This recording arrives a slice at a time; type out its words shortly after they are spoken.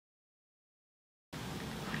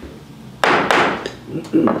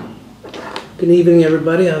Good evening,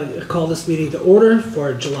 everybody. I call this meeting to order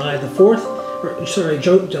for July the 4th,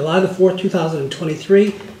 July the 4th,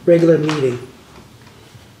 2023, regular meeting.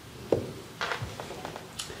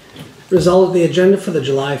 Result of the agenda for the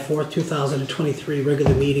July 4th, 2023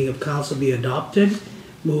 regular meeting of Council be adopted.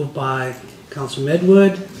 Moved by Councillor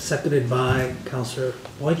Medwid, seconded by Councillor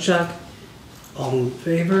Boychuk. All in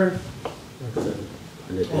favor?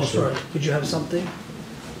 Oh, sorry. Did you have something?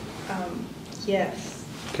 Yes.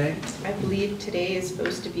 Okay. I believe today is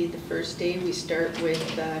supposed to be the first day we start with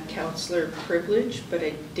councillor privilege, but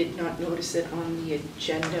I did not notice it on the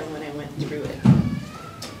agenda when I went through it.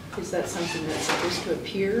 Is that something that's supposed to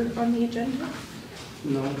appear on the agenda?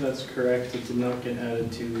 No, that's correct. It did not get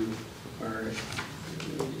added to our...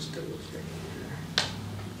 Let me just double check here.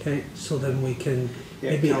 Okay, so then we can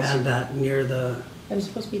maybe add that near the... That was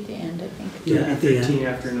supposed to be at the end, I think. Yeah, at the 15 end.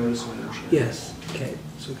 after notice of motion. Yes, okay,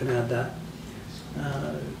 so we can add that.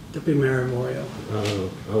 Deputy Mayor Moriaux.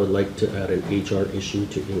 I would like to add an HR issue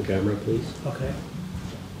to in camera, please. Okay.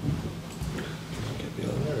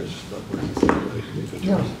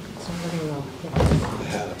 No, somebody will. I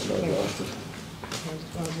had it, but I lost it.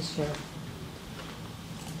 I'll just share.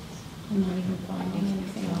 I'm not even finding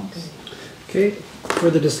anything else. Okay,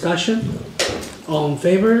 further discussion? All in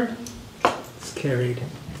favor? It's carried.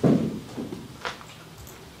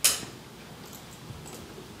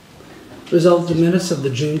 Result of the minutes of the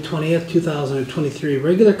June 20th, 2023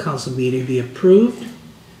 regular council meeting be approved.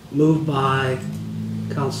 Moved by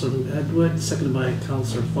Councillor Medwid, seconded by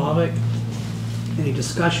Councillor Bobick. Any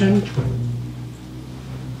discussion?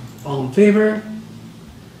 All in favor?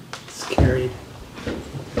 It's carried.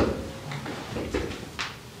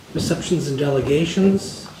 Receptions and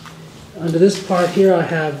delegations. Under this part here, I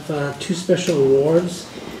have two special awards.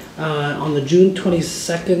 On the June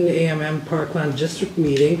 22nd AMM Parkland District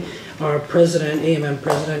meeting, our president, AMM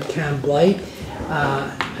President Cam Blight,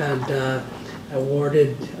 had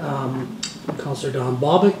awarded Councillor Don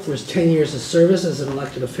Bobick for his 10 years of service as an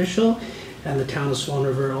elected official, and the town of Swan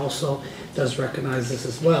River also does recognize this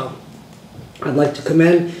as well. I'd like to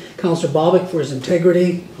commend Councillor Bobick for his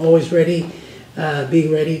integrity, always ready,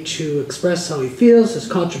 being ready to express how he feels, his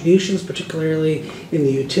contributions, particularly in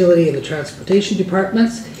the utility and the transportation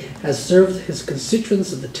departments, has served his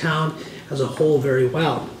constituents of the town as a whole very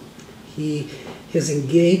well. His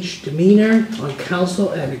engaged demeanor on council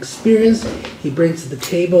and experience he brings to the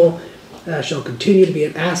table shall continue to be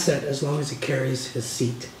an asset as long as he carries his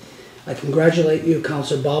seat. I congratulate you,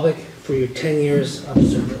 Councillor Bobick, for your 10 years of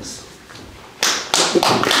service.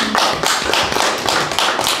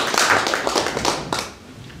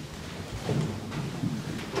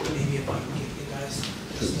 Maybe if I can give you guys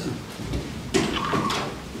just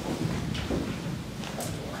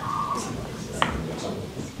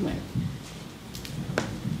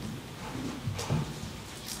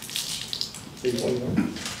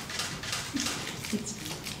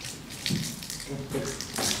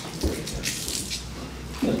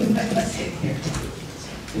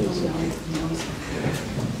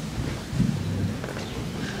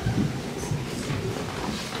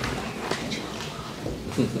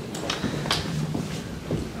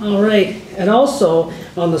All right, and also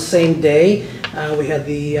on the same day, we had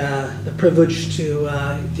the privilege to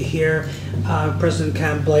hear President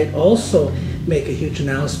Cam Blight also make a huge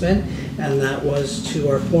announcement, and that was to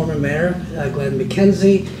our former mayor, Glenn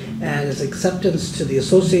McKenzie, and his acceptance to the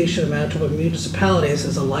Association of Manitoba Municipalities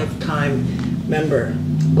as a lifetime member.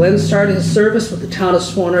 Glenn started his service with the town of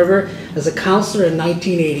Swan River as a councillor in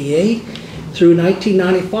 1988 through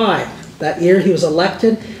 1995. That year he was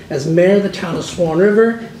elected as mayor of the town of Swan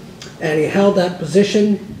River, and he held that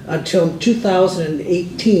position until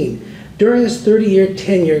 2018. During his 30-year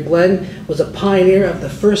tenure, Glenn was a pioneer of the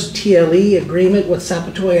first TLE agreement with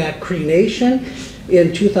Sapatoyak Cree Nation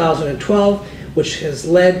in 2012, which has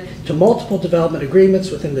led to multiple development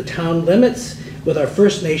agreements within the town limits with our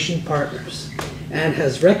First Nation partners, and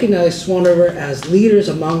has recognized Swan River as leaders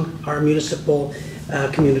among our municipal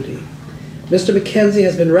community. Mr. McKenzie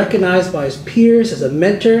has been recognized by his peers as a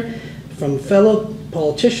mentor, from fellow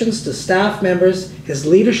politicians to staff members. His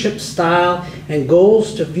leadership style and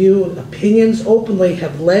goals to view opinions openly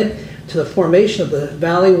have led to the formation of the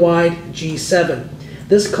Valley-wide G7.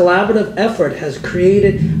 This collaborative effort has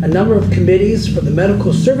created a number of committees for the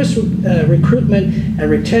medical service recruitment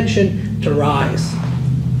and retention to rise.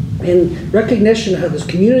 In recognition of his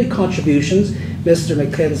community contributions, Mr.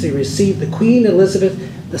 McKenzie received the Queen Elizabeth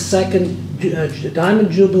II Diamond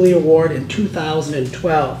Jubilee Award in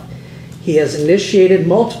 2012. He has initiated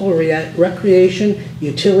multiple recreation,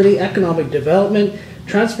 utility, economic development,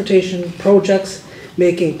 transportation projects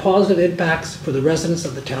making positive impacts for the residents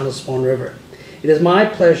of the town of Swan River. It is my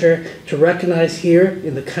pleasure to recognize here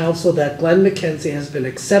in the council that Glenn McKenzie has been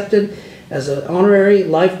accepted as an honorary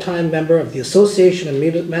lifetime member of the Association of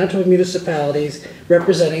Manitoba Municipalities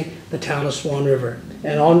representing the town of Swan River,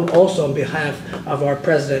 and also on behalf of our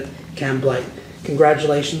president, Cam Blight.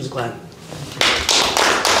 Congratulations, Glenn.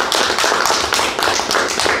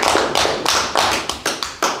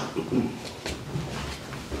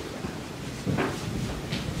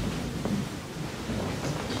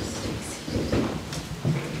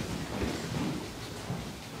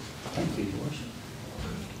 Thank you, Your Worship.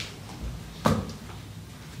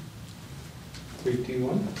 3, 2,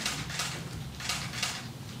 1.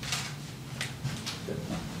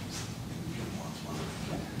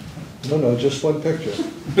 No, just one picture.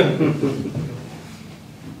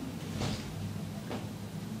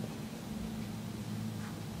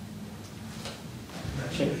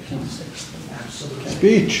 Absolutely.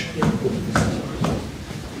 Speech.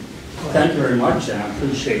 Thank you very much. I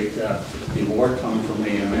appreciate the award coming from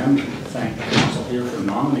AMM. Thank the council here for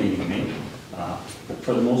nominating me.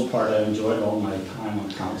 For the most part, I enjoyed all my time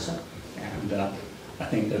on council, and I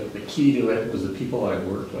think that the key to it was the people I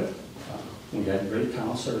worked with. We had great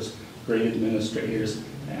councillors, great administrators,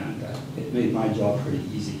 and it made my job pretty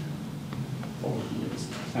easy over the years.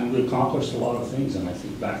 And we accomplished a lot of things, and I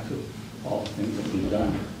think back to all the things that we've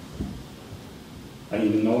done. I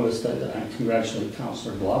even noticed that I congratulate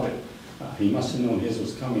Councillor Bobick. He must have known his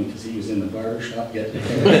was coming because he was in the barber shop getting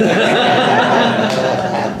it.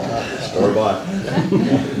 Store bought.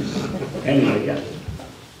 Anyway, yeah.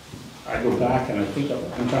 I go back and I'm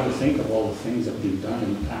trying to think of all the things that we've done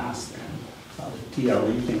in the past. And the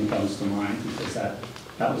TLE thing comes to mind because that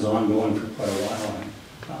was ongoing for quite a while, and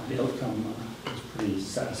the outcome was pretty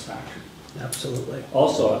satisfactory. Absolutely.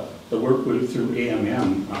 Also, the work we through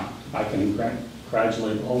AMM, I can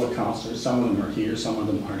congratulate all the councillors. Some of them are here, some of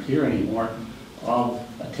them aren't here anymore, of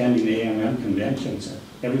attending AMM conventions.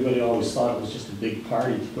 Everybody always thought it was just a big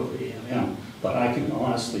party to go to AMM, but I can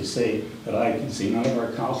honestly say that I can see none of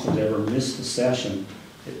our councillors ever missed a session.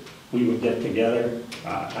 We would get together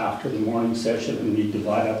after the morning session and we'd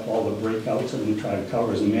divide up all the breakouts and we'd try to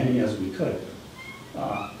cover as many as we could.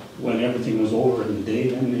 When everything was over in the day,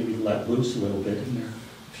 then maybe let loose a little bit, and there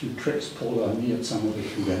a few tricks pulled on me at some of the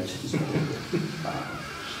conventions.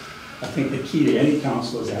 I think the key to any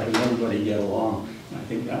council is having everybody get along. And I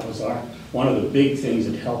think that was one of the big things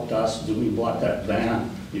that helped us was we bought that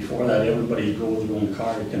van. Before that, everybody drove their own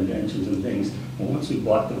car to conventions and things. And once we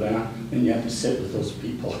bought the van, then you had to sit with those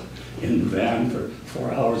people in the van for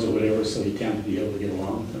 4 hours or whatever, so you tend to be able to get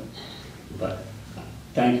along with them. But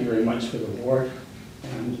thank you very much for the award,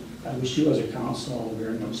 and I wish you as a council all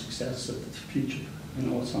very much success in the future. You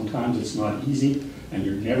know, sometimes it's not easy, and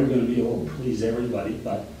you're never going to be able to please everybody,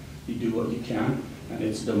 but you do what you can, and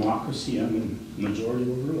it's democracy, and the majority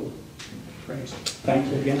will rule. Thank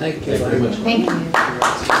you again. Thank you very much. Thank you.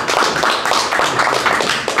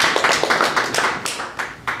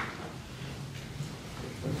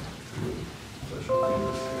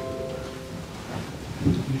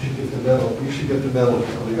 You should get the medal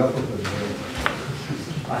coming up with it.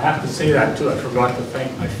 I have to say that too. I forgot to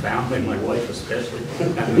thank my family, my wife especially,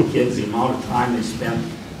 and the kids, the amount of time they spent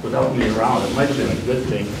without me around. It might have been a good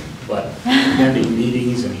thing, but attending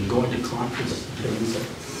meetings and going to conferences and things,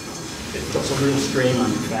 it puts a real strain on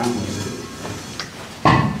your family.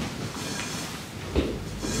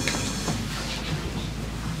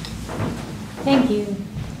 Thank you.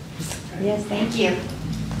 Yes, thank you.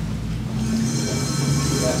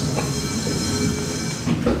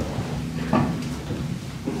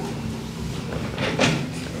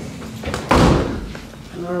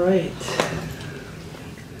 All right.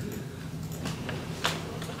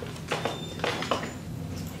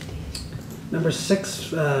 Number 6,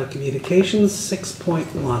 communications,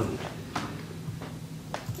 6.1.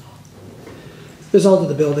 Result of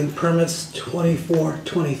the building permits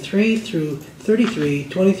 2423 through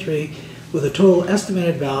 3323 with a total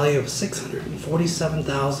estimated value of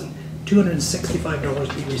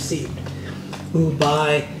 $647,265 be received. Moved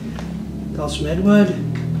by Councillor Medwid,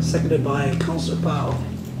 seconded by Councillor Powell.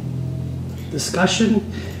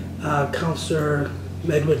 Discussion. Councillor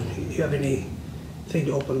Medwid, you have anything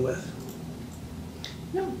to open with?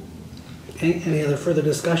 No. Any other further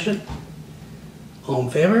discussion? All in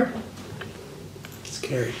favor? It's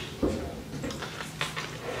carried.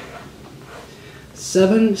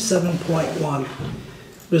 7.1.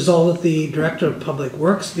 Resolved that the Director of Public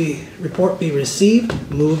Works report be received.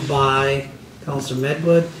 Moved by Councillor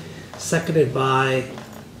Medwid, seconded by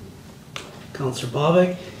Councillor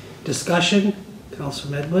Bobick. Discussion.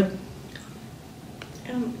 Councillor Medwid.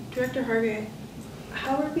 Director Harvey,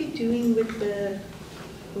 how are we doing with the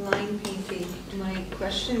line painting? My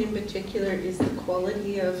question in particular is the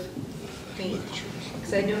quality of paint.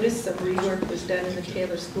 Because I noticed some rework was done in the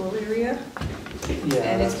Taylor School area. Yeah.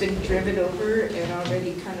 And it's been driven over and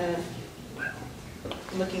already kind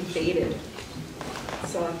of looking faded.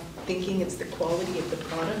 So I'm thinking it's the quality of the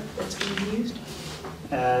product that's being used.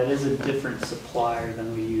 It is a different supplier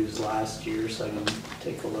than we used last year, so I can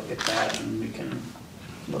take a look at that and we can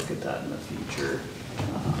look at that in the future.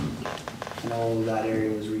 I know that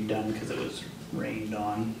area was redone because it was rained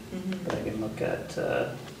on, but I can look at,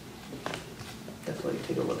 definitely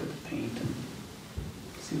take a look at the paint and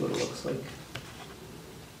see what it looks like.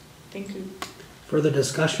 Thank you. Further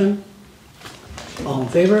discussion? All in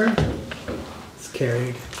favor? It's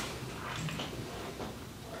carried.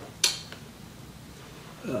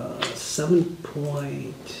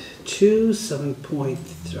 7.2, 7.3,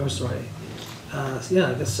 oh sorry, yeah,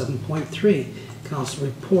 I guess 7.3, Council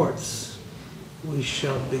Reports. We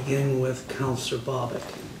shall begin with Councillor Bobick.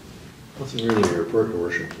 Nothing really to report, Your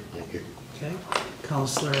Worship. Thank you. Okay,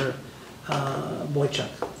 Councillor Boychuk.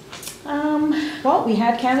 Well, we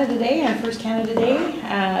had Canada Day, our first Canada Day.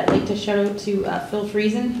 I'd like to shout out to Phil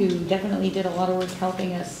Friesen, who definitely did a lot of work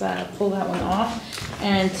helping us pull that one off,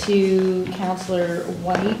 and to Councillor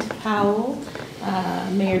Whyte, Powell,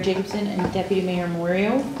 Mayor Jacobson, and Deputy Mayor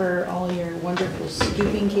Moriaux for all your wonderful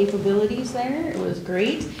scooping capabilities there. It was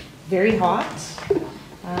great, very hot.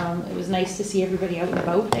 It was nice to see everybody out and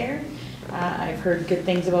about there. I've heard good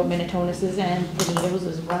things about Minnetonas's and Bonito's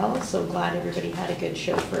as well, so glad everybody had a good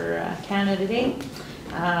show for Canada Day.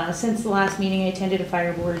 Since the last meeting, I attended a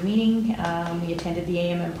fire board meeting. We attended the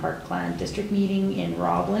AMM Parkland District meeting in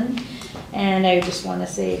Roblin, and I just want to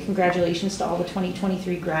say congratulations to all the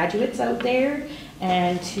 2023 graduates out there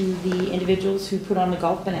and to the individuals who put on the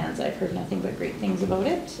golf bonanza. I've heard nothing but great things about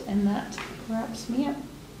it, and that wraps me up.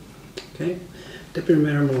 Okay, Deputy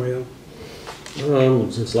Mayor Moriaux.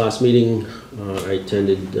 Since last meeting, I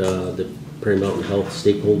attended the Prairie Mountain Health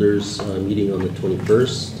Stakeholders meeting on the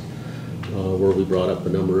 21st, where we brought up a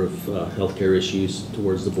number of healthcare issues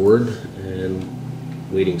towards the board and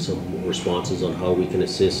waiting some responses on how we can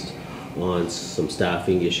assist on some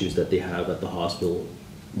staffing issues that they have at the hospital,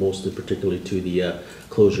 mostly particularly to the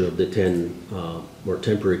closure of the 10, or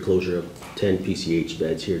temporary closure of 10 PCH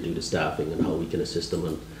beds here due to staffing, and how we can assist them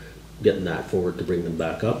on getting that forward to bring them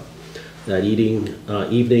back up. That evening,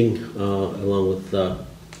 along with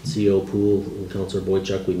CEO Poole and Councillor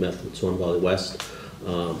Boychuk, we met with Swan Valley West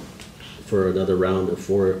for another round of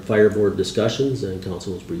fire board discussions, and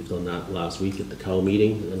Council was briefed on that last week at the CAO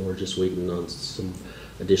meeting, and we're just waiting on some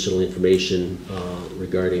additional information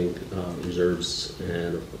regarding reserves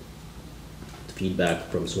and feedback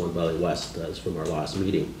from Swan Valley West as from our last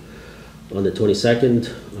meeting. On the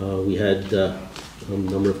 22nd, we had a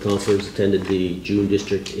number of councillors attended the June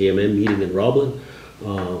District AMM meeting in Roblin,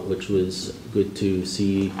 which was good to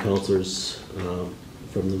see councillors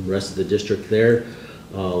from the rest of the district there.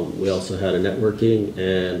 We also had a networking,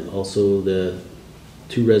 and also the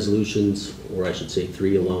 2 resolutions, or I should say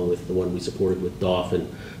 3, along with the one we supported with Dauphin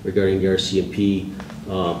regarding the RCMP,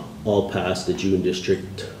 all passed the June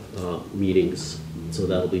District meetings. So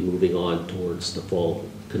that'll be moving on towards the fall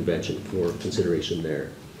convention for consideration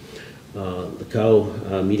there. The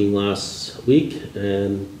CAO meeting last week,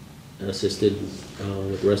 and assisted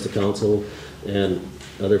with the rest of council and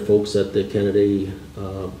other folks at the Canada Day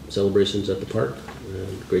celebrations at the park.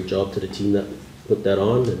 And great job to the team that put that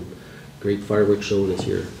on, and great fireworks show this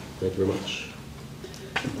year. Thank you very much.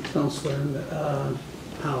 Councillor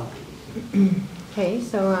Powell. Okay,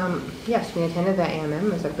 so yes, we attended the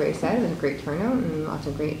AMM, as I've said. It was a great turnout and lots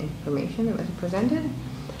of great information that was presented.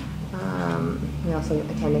 We also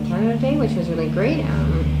attended Canada Day, which was really great.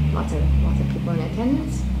 Lots of people in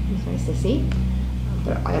attendance. It was nice to see.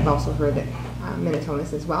 But I've also heard that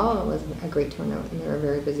Minnetonka's as well. It was a great turnout, and they were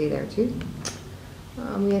very busy there too.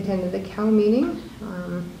 We attended the CAO meeting.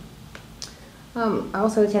 I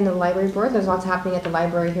also attended the library board. There's lots happening at the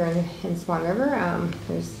library here in Swan River.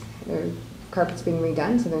 There's carpet's being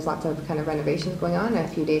redone, so there's lots of kind of renovations going on, a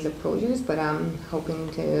few days of closures, but I'm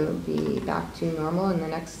hoping to be back to normal in the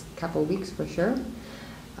next couple of weeks for sure.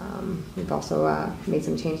 We've also made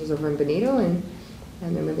some changes over in Bonito, and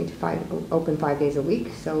they're moving to open 5 days a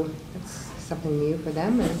week, so that's something new for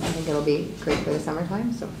them, and I think it'll be great for the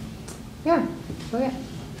summertime. So yeah, Okay,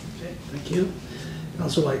 thank you.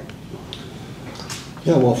 Councillor Whyte.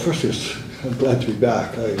 Yeah, well, first, I'm glad to be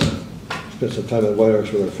back. I spent some time at White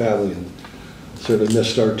Horse with our family and certainly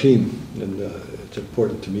missed our team, and it's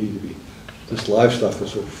important to me to be, this live stuff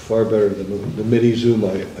is far better than the mini Zoom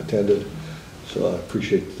I attended. So I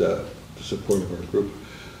appreciate the support of our group.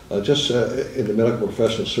 Just in the medical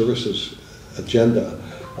professional services agenda,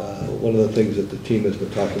 one of the things that the team has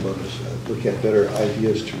been talking about is looking at better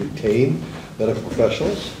ideas to retain medical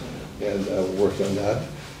professionals, and we're working on that.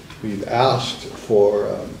 We've asked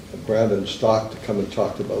for Brandon Stock to come and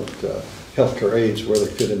talk about healthcare aides, where they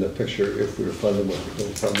fit in the picture, if we were funding them, if we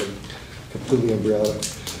don't fund them, completely embryonic.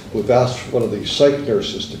 We've asked one of the psych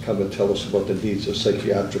nurses to come and tell us about the needs of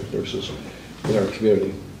psychiatric nurses in our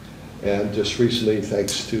community. And just recently,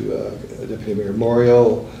 thanks to Deputy Mayor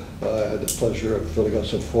Moriaux, I had the pleasure of filling out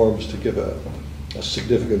some forms to give a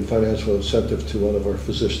significant financial incentive to one of our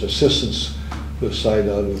physician assistants who has signed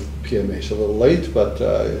on with PMA. It's a little late, but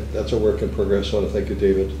that's a work in progress. I want to thank you,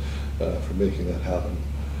 David, for making that happen.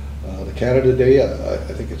 The Canada Day,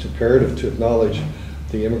 I think it's imperative to acknowledge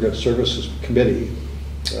the Immigrant Services Committee,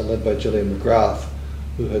 led by Gillian McGrath,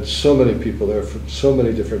 who had so many people there from so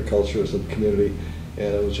many different cultures and community,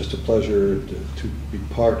 and it was just a pleasure to be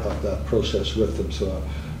part of that process with them. So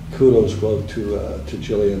kudos go out to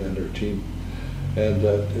Gillian and her team. And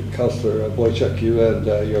Councillor Boychuk, you and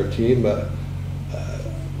your team,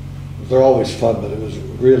 they're always fun, but it was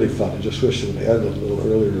really fun. I just wish it had ended a little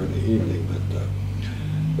earlier in the evening, but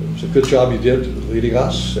it was a good job you did leading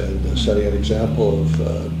us and setting an example of,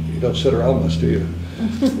 you don't sit around much, do you?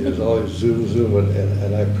 There's always zoom,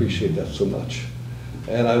 and I appreciate that so much.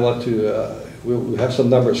 And I want to, we have some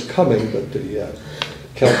numbers coming, but the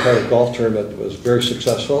Calcutta Golf Tournament was very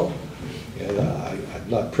successful, and I'm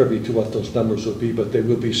not privy to what those numbers will be, but they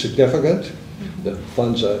will be significant. The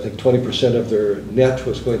funds, I think 20% of their net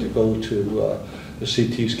was going to go to the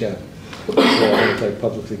CT scan. So I want to thank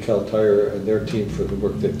publicly Cal Tire and their team for the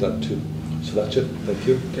work they've done too. So that's it. Thank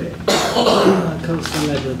you. Okay.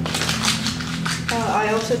 Councillor Medwid.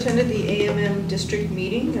 I also attended the AMM district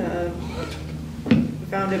meeting.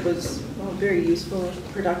 Found it was very useful and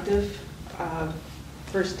productive.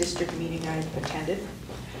 First district meeting I attended.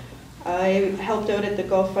 I helped out at the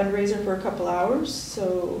golf fundraiser for a couple hours,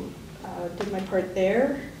 so did my part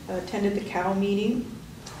there. Attended the CAO meeting,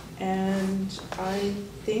 and I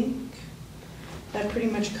think that pretty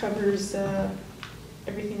much covers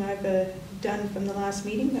everything I've done from the last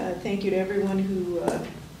meeting. Thank you to everyone who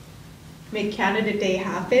made Canada Day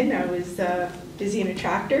happen. I was busy in a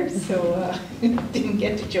tractor, so didn't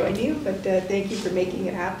get to join you, but thank you for making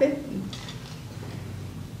it happen.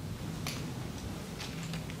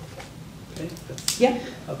 Okay. Yeah.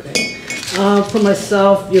 Okay. For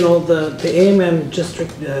myself, you know, the AMM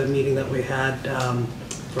district meeting that we had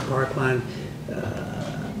for Parkland,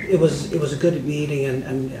 it was a good meeting,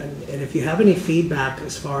 and if you have any feedback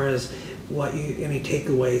as far as any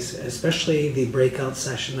takeaways, especially the breakout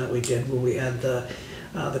session that we did where we had the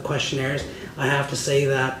questionnaires, I have to say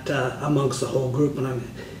that amongst the whole group, and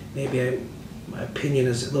my opinion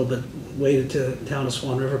is a little bit weighted to the town of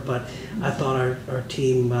Swan River, but I thought our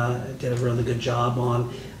team did a really good job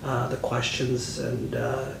on the questions and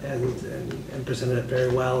presented it very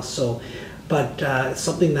well. So, but it's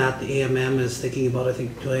something that the AMM is thinking about, I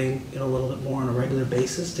think, doing a little bit more on a regular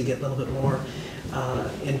basis to get a little bit more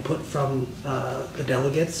input from the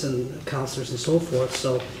delegates and councillors and so forth.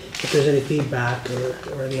 So if there's any feedback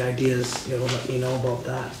or any ideas, let me know about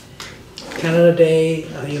that. Canada Day,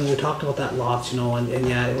 we talked about that lots, and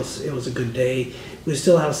yeah, it was a good day. We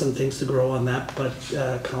still have some things to grow on that, but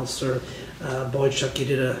Councillor Boychuk, you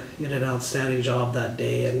did an outstanding job that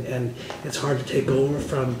day, and it's hard to take over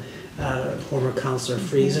from former Councillor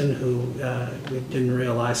Friesen, who we didn't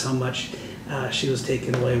realize how much she was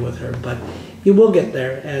taken away with her, but you will get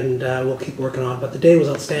there, and we'll keep working on it. But the day was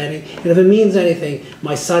outstanding, and if it means anything,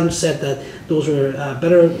 my son said that those were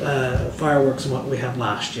better fireworks than what we had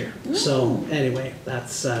last year. So anyway,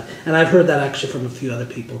 that's and I've heard that actually from a few other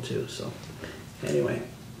people too. So anyway,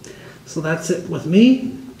 so that's it with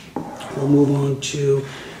me. We'll move on to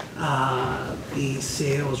the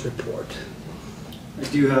CAO's report. I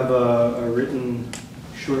do have a written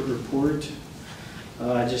short report.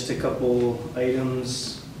 Just a couple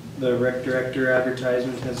items. The rec director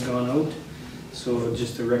advertisement has gone out, so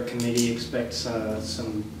just the rec committee expects a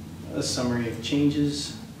summary of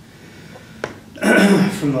changes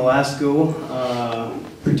from the last go.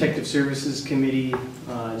 Protective Services Committee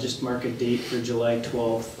just mark a date for July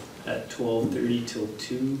 12th at 12:30 till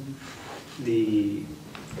 2. The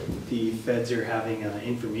feds are having an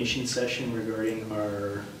information session regarding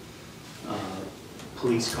our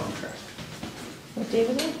police contract. What day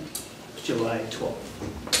was it? July 12th,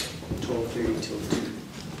 12:30 till 2.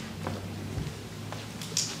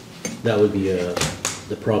 That would be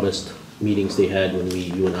the promised meetings they had when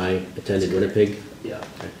you and I attended Winnipeg. Yeah.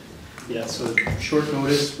 Okay. Yeah, so short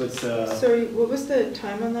notice with Sorry, what was the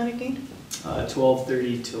time on that again?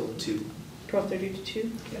 12:30 till 2. 12:30 to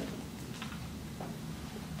 2? Yeah.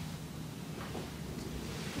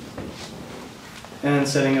 And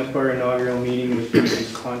setting up our inaugural meeting with the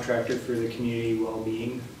contractor for the community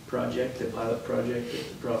well-being project, the pilot project that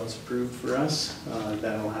the province approved for us.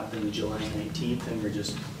 That'll happen July 19th, and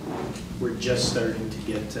we're just starting to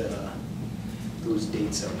get those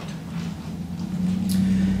dates out.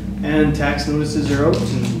 And tax notices are out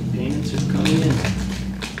and payments are coming in.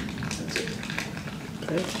 That's it.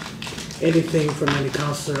 Okay. Anything from any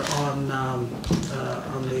councillor on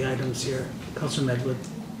the items here? Councillor Medwid.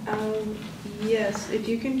 Yes, if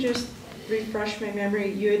you can just refresh my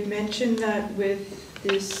memory, you had mentioned that with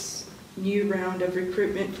this new round of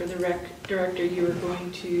recruitment for the rec director, you were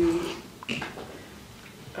going to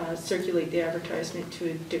circulate the advertisement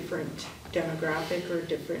to a different demographic or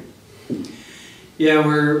different... Yeah,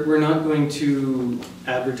 we're not going to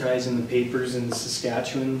advertise in the papers in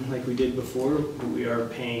Saskatchewan like we did before. We are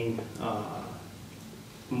paying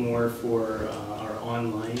more for our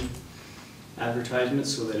online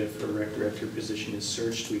advertisements, so that if a rec director position is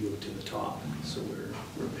searched, we go to the top. So we're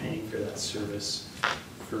paying for that service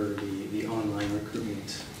for the online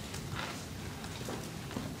recruitment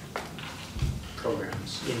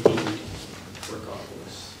programs. Indeed, work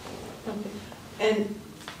office. Okay. And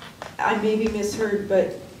I maybe misheard,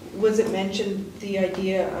 but was it mentioned the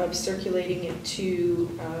idea of circulating it to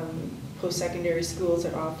post-secondary schools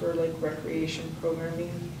that offer like recreation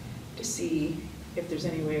programming to see if there's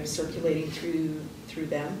any way of circulating through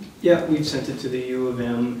them? Yeah, we've sent it to the U of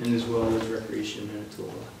M and as well as Recreation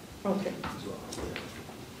Manitoba. Okay. As well.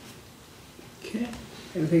 Okay,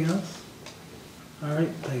 anything else? All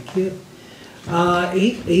right, thank you.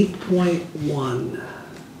 8.1.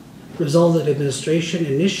 Resolve that administration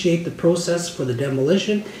initiate the process for the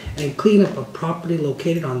demolition and cleanup of property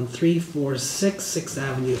located on 346 6th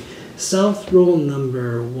Avenue South, roll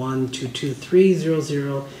number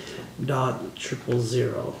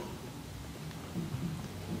 1223000.000.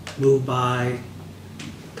 Moved by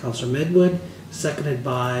Councillor Medwid, seconded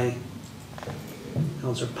by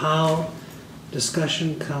Councillor Powell.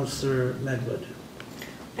 Discussion, Councillor Medwid.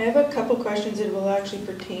 I have a couple questions that will actually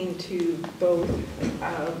pertain to both.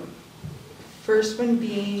 First one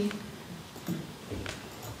being,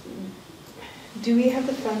 do we have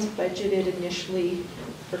the funds budgeted initially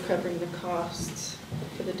for covering the costs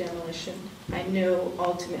for the demolition? I know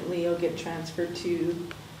ultimately it'll get transferred to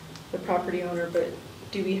the property owner, but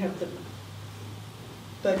do we have the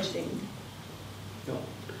budgeting? No.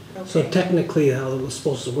 Okay. So technically how it was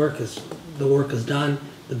supposed to work is the work is done,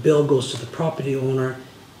 the bill goes to the property owner.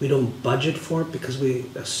 We don't budget for it because we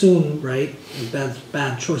assume, right,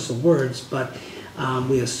 bad choice of words, but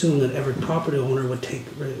we assume that every property owner would take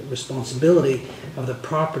responsibility of the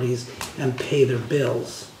properties and pay their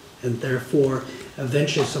bills. And therefore,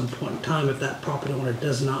 eventually at some point in time, if that property owner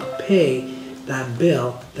does not pay that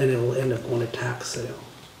bill, then it will end up going to tax sale.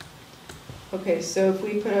 Okay, so if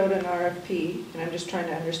we put out an RFP, and I'm just trying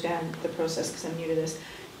to understand the process because I'm new to this,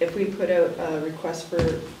 if we put out a request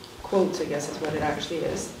for quotes, I guess is what it actually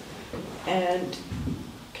is, and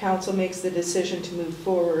council makes the decision to move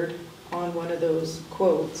forward on one of those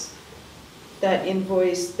quotes, that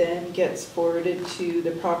invoice then gets forwarded to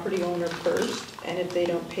the property owner first, and if they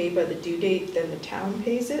don't pay by the due date, then the town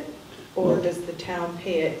pays it? Or does the town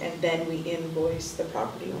pay it and then we invoice the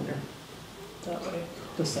property owner? That way,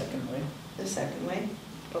 the second way. The second way?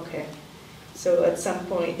 Okay. So at some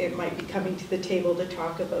point, it might be coming to the table to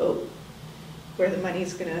talk about where the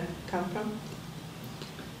money's gonna come from?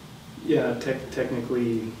 Yeah,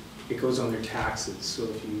 technically, it goes on their taxes. So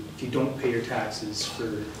if you don't pay your taxes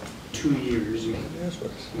for 2 years, you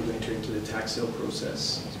enter into the tax sale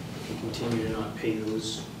process. If you continue to not pay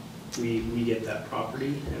those, we get that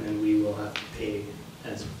property, and then we will have to pay,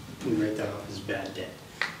 as we write that off as bad debt.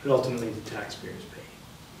 But ultimately, the taxpayers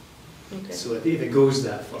pay. Okay. So if it goes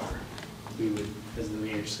that far, we would, as the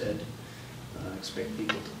mayor said, expect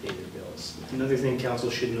people to pay their bills. Another thing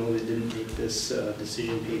council should know that didn't make this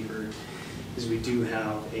decision paper is we do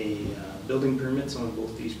have a building permits on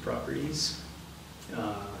both these properties.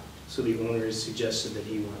 So the owner has suggested that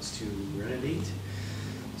he wants to renovate.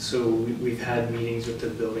 So we've had meetings with the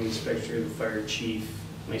building inspector, the fire chief,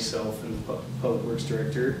 myself, and the public works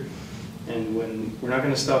director. And when we're not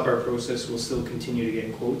going to stop our process, we'll still continue to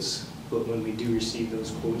get quotes. But when we do receive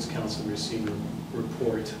those quotes, council will receive a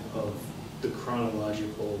report of the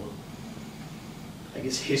chronological, I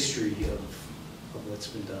guess, history of what's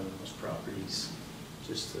been done on those properties,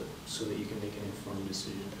 just so that you can make an informed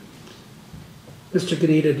decision. Mr.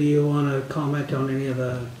 Gnida, do you want to comment on any of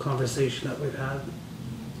the conversation that we've had?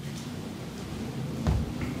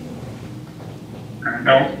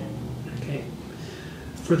 No. Okay.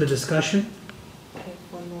 Further discussion? I have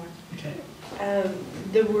one more. Okay.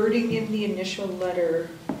 The wording in the initial letter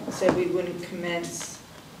said we wouldn't commence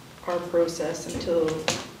our process until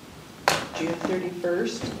June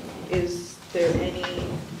 31st. Is there any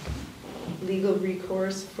legal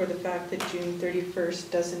recourse for the fact that June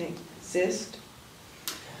 31st doesn't exist?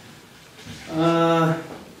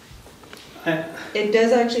 It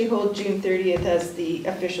does actually hold June 30th as the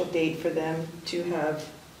official date for them to have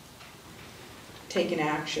taken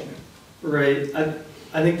action. Right,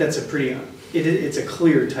 I think that's a pretty, it's a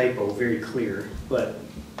clear typo, very clear, but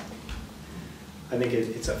I think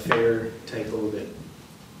it's a fair typo that,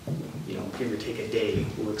 you know, give or take a day,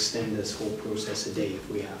 we'll extend this whole process a day if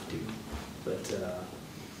we have to. But,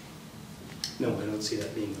 no, I don't see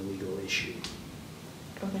that being a legal issue.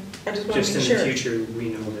 Okay. I just want to make sure. Just in the future, we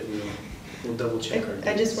know that we'll double check our dates.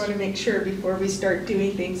 I just want to make sure before we start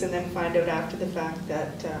doing things and then find out after the fact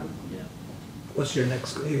that, Yeah. What's your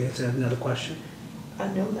next, you have another question?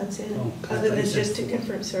 no, that's it. Oh, I Other thought you than said just to four.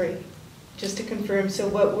 confirm, sorry, just to confirm, so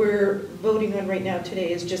what we're voting on right now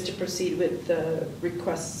today is just to proceed with the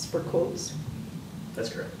requests for quotes? That's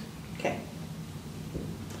correct. Okay.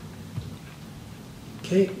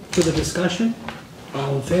 Okay, further discussion?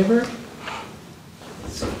 All in favor?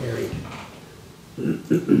 It's carried.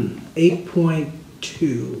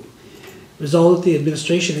 8.2. Resolve that the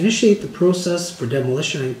administration initiate the process for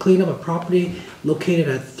demolition and cleanup of property located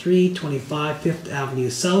at 325 5th Avenue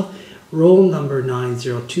South, roll number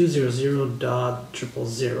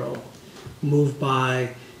 90200.000. Moved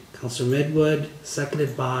by Councillor Medwid,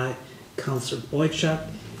 seconded by Councillor Boychuk.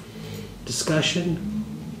 Discussion?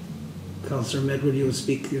 Councillor Medwid, you will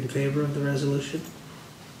speak in favor of the resolution?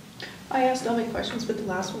 I asked all my questions, but the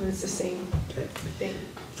last one is the same Okay. thing.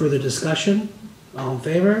 Further discussion? All in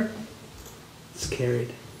favor? It's carried.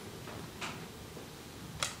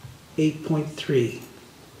 8.3.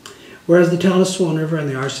 Whereas the town of Swan River and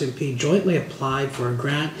the RCMP jointly applied for a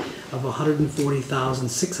grant of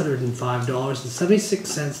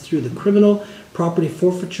 $140,605.76 through the Criminal Property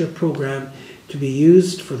Forfeiture Program to be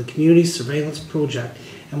used for the Community Surveillance Project.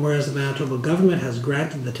 And whereas the Manitoba government has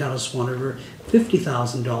granted the town of Swan River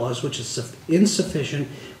 $50,000, which is insufficient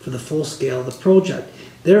for the full scale of the project.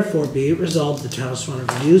 Therefore, be it resolved, the town of Swan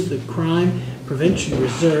River use the Crime Prevention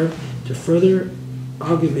Reserve to further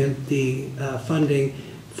augment the funding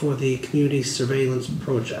for the Community Surveillance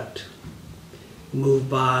Project. Moved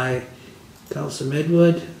by Councillor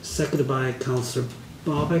Medwid, seconded by Councillor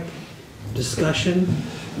Bobick. Discussion?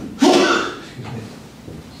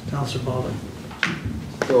 Councillor Bobick.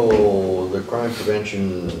 So the crime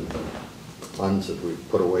prevention funds that we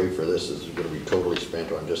put away for this is going to be totally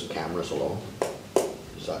spent on just cameras alone?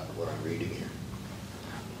 Is that what I'm reading here?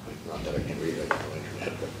 Not that I can read, I can no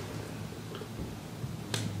internet, but.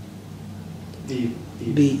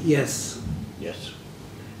 Yes, Yes.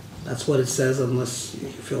 that's what it says unless you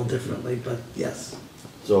feel differently, but yes.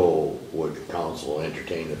 So would council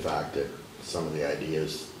entertain the fact that some of the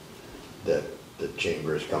ideas that the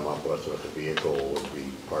chamber has come up with the vehicle would be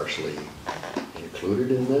partially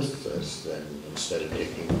included in this, as then instead of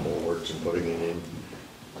taking the whole works and putting it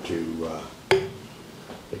into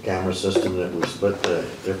the camera system, that we split the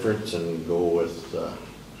difference and go with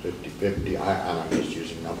 50-50. I'm just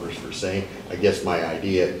using numbers for saying. I guess my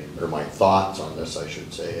idea, or my thoughts on this, I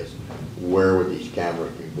should say, is where would these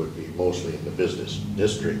cameras be? Would be mostly in the business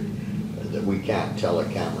district, that we can't tell a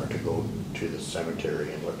camera to go to the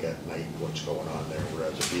cemetery and look at night what's going on there,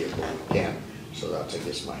 whereas a vehicle we can. So that's, I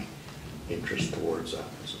guess, my interest towards that.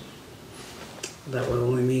 That would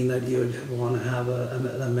only mean that you would want to have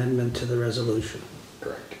an amendment to the resolution.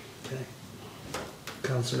 Correct. Okay.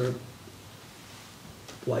 Councillor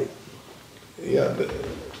Whyte. Yeah, but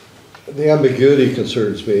the ambiguity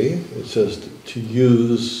concerns me. It says to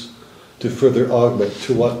use, to further augment.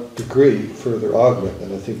 To what degree further augment?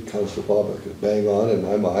 And I think Councillor Bobick is bang on in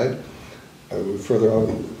my mind. Are we further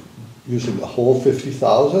using the whole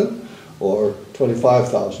 50,000 or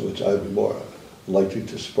 25,000, which I'd be more likely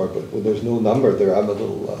to support? But when there's no number there, I'm a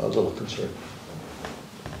little concerned.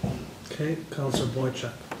 Okay, Councillor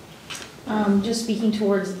Boychuk. Just speaking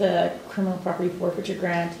towards the criminal property forfeiture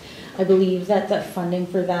grant, I believe that the funding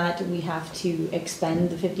for that, we have to expend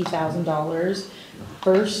the $50,000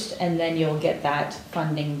 first, and then you'll get that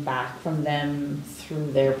funding back from them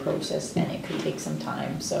through their process, and it could take some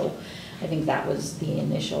time. So I think that was the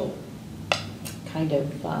initial kind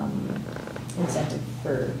of incentive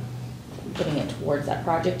for putting it towards that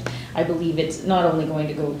project. I believe it's not only going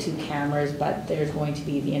to go to cameras, but there's going to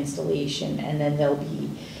be the installation, and then there'll be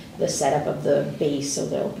the setup of the base, so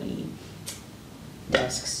there'll be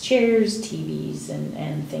desks, chairs, TVs,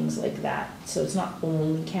 and things like that. So it's not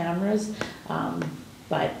only cameras,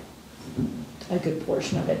 but a good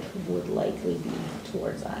portion of it would likely be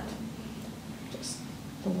towards that. Just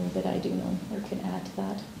the little bit I do know or can add to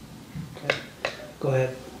that. Okay. Go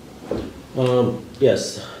ahead.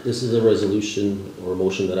 Yes, this is a resolution or a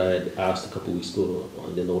motion that I had asked a couple weeks ago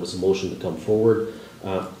on the notice of motion to come forward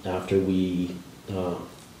after we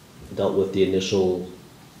dealt with the initial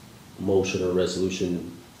motion or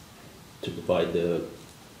resolution to provide the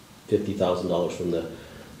 $50,000 from the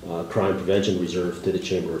Crime Prevention Reserve to the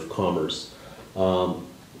Chamber of Commerce.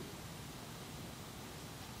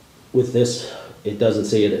 With this, it doesn't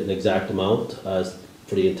say an exact amount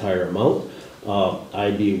for the entire amount.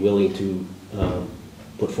 I'd be willing to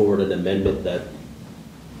put forward an amendment that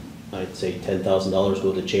I'd say $10,000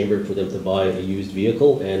 go to the chamber for them to buy a used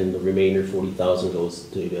vehicle, and the remainder $40,000 goes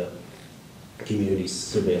to the community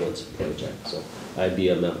surveillance project. So I'd be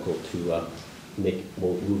amenable to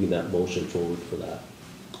moving that motion forward for that.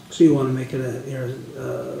 So you want to make it you're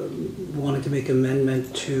wanting to make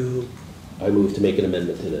amendment to? I move to make an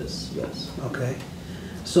amendment to this, yes. Okay.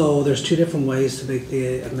 So there's two different ways to make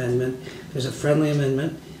the amendment. There's a friendly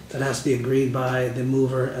amendment that has to be agreed by the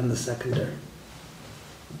mover and the seconder.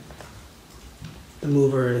 The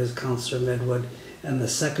mover is Councillor Medwid, and the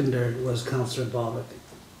seconder was Councillor Bobick.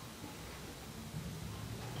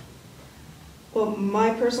 Well,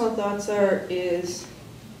 my personal thoughts is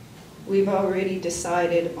we've already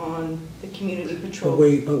decided on the community patrol.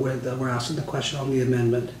 But we're asking the question on the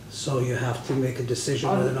amendment, so you have to make a decision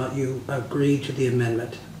whether or not you agree to the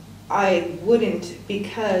amendment. I wouldn't,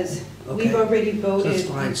 because we've already voted That's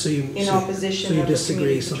fine. So in opposition. So you of the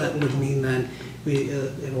disagree, so that community would mean then,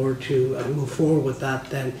 in order to move forward with that,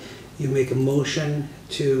 then you make a motion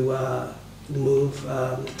to move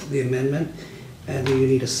the amendment, and then you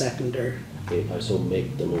need a seconder. Okay, I so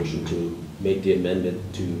make the motion to make the amendment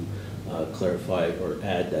to clarify or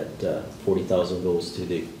add that $40,000 goes to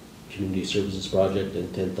the community services project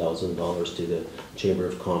and $10,000 to the Chamber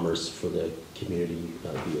of Commerce for the community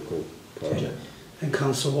vehicle project. Okay. And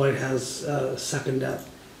Councillor Whyte has seconded that.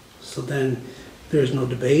 So then there's no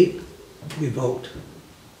debate, we vote.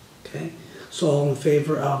 Okay, so all in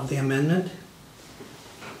favor of the amendment?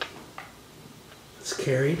 It's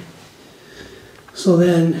carried. So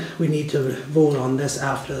then we need to vote on this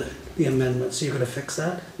after the amendment. So you're going to fix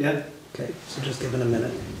that? Yeah. Okay, so just give it a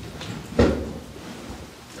minute.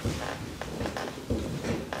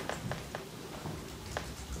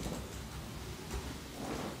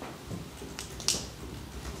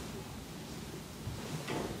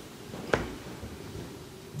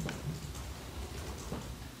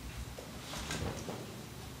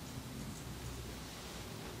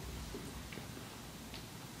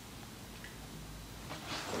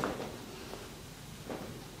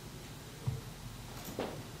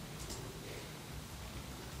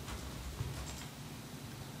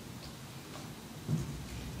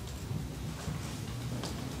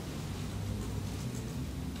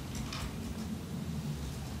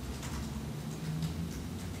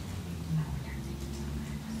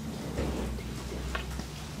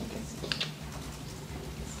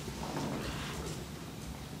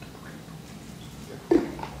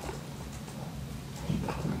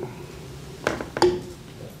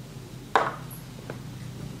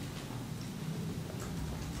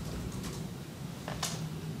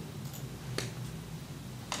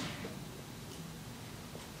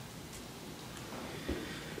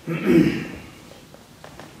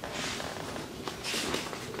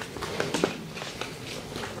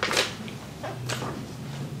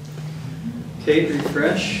 Okay,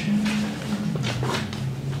 refresh.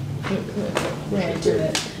 We're into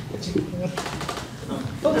it.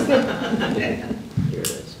 Here it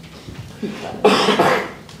is. Is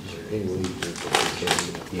there any way you think that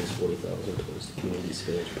we can use $40,000 towards the community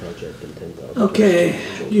surveillance project and $10,000? Okay,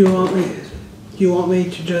 you want me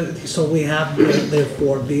to just, so we have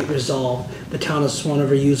therefore be it resolved, the town of Swan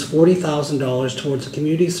River used $40,000 towards the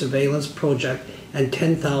community surveillance project and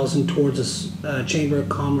 $10,000 towards a Chamber of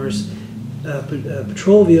Commerce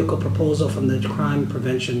patrol vehicle proposal from the Crime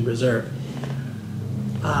Prevention Reserve.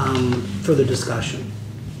 Further discussion.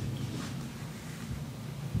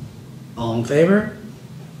 All in favor?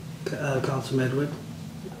 Councillor Medwid?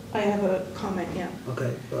 I have a comment, yeah.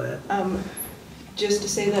 Okay, go ahead. Just to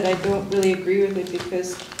say that I don't really agree with it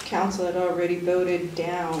because council had already voted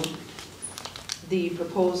down the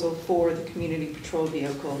proposal for the community patrol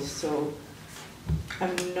vehicles, so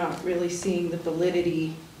I'm not really seeing the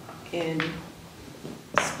validity in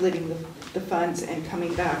splitting the funds and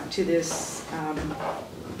coming back to this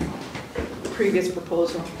previous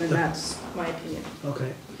proposal, and that's my opinion.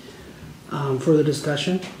 Okay. Further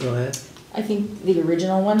discussion? Go ahead. I think the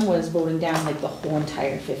original one was voting down like the whole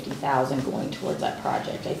entire 50,000 going towards that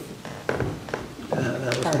project. That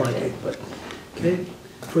was Part of my it. take, but, okay.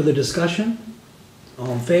 Further discussion?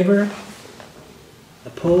 All in favor?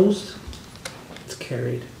 Opposed? It's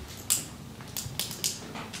carried.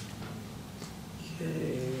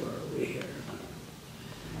 Okay, where are we here?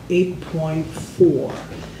 8.4.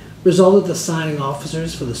 Resolved that the signing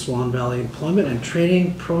officers for the Swan Valley Employment and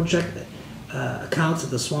Training Project accounts of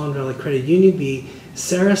the Swan Valley Credit Union be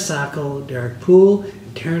Sarah Sacco, Derek Poole,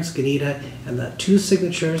 and Terence Gnida, and that 2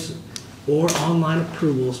 signatures or online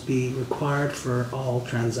approvals be required for all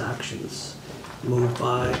transactions. Moved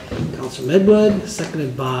by Councillor Medwid,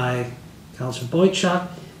 seconded by Councillor Boychuk.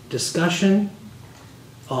 Discussion?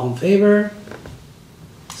 All in favor?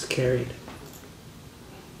 It's carried.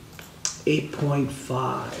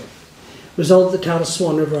 8.5. Resolved that the town of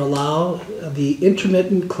Swan River allow the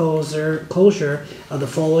intermittent closure of the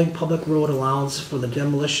following public road allowance for the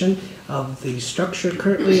demolition of the structure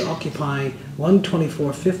currently occupying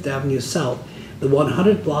 124 5th Avenue South, the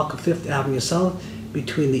 100 block of 5th Avenue South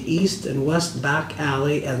between the east and west back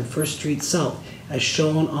alley and 1st Street South, as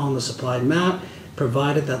shown on the supplied map,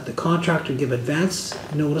 provided that the contractor give advance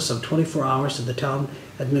notice of 24 hours to the town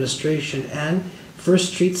administration, and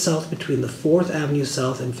 1st Street South between the 4th Avenue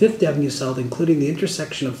South and 5th Avenue South, including the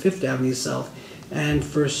intersection of 5th Avenue South and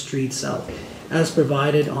 1st Street South, as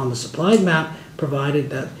provided on the supplied map,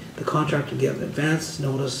 provided that the contractor give advance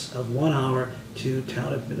notice of 1 hour to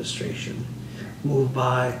town administration. Moved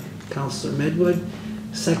by Councillor Medwid,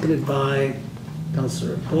 seconded by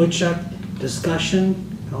Councillor Boychuk. Discussion?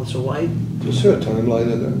 Councillor Whyte? Is there a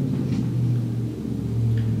timeline in there?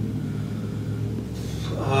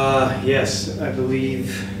 Yes, I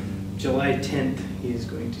believe July 10th he is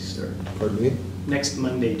going to start. Pardon me? Next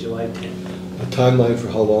Monday, July 10th. A timeline for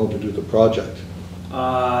how long to do the project?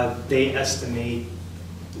 They estimate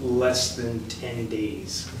less than 10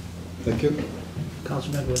 days. Thank you.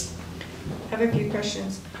 Councillor Medwid. I have a few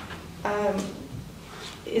questions.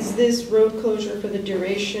 Is this road closure for the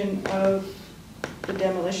duration of the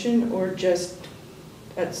demolition or just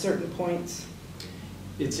at certain points?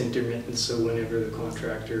 It's intermittent, so whenever the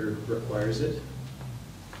contractor requires it.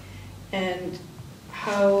 And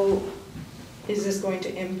how is this going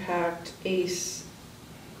to impact ACE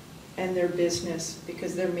and their business?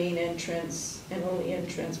 Because their main entrance and only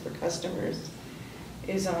entrance for customers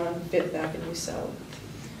is on 5th Avenue South.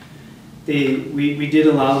 We did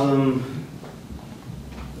allow them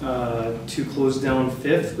to close down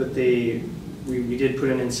 5th, but we did put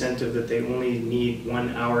an incentive that they only need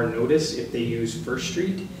 1 hour notice if they use 1st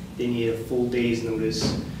Street. They need a full day's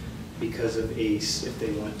notice because of ACE if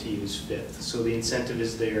they want to use 5th. So the incentive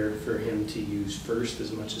is there for him to use 1st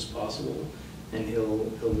as much as possible, and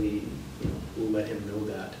we'll let him know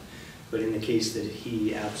that. But in the case that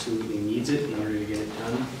he absolutely needs it in order to get it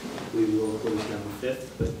done, we will close down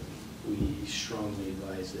 5th, but we strongly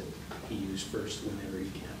advise that he use 1st whenever he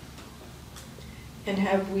can. And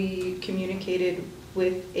have we communicated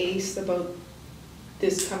with ACE about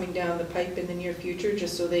this coming down the pipe in the near future,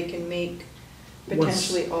 just so they can make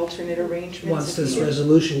potentially alternate arrangements? Once this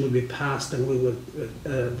resolution would be passed, then we would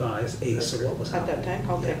advise ACE of what was At happening. that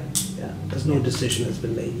time? Okay. Yeah, because no decision has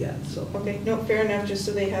been made yet, so. Okay, no, fair enough, just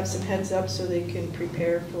so they have some heads up so they can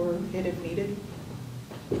prepare for it if needed.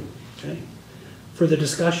 Okay. Further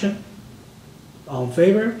discussion? All in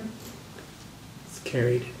favor? It's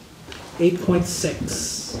carried.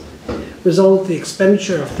 8.6. Resolved that the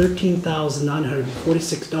expenditure of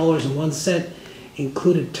 $13,946.01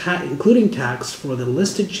 including tax for the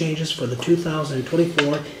listed changes for the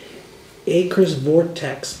 2024 Acres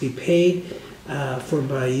Vortex be paid for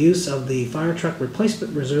by use of the Fire Truck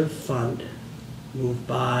Replacement Reserve Fund. Moved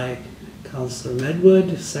by Councillor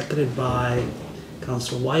Medwid, seconded by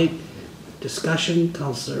Councillor Whyte. Discussion,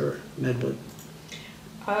 Councillor Medwid.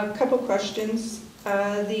 A couple questions.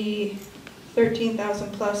 The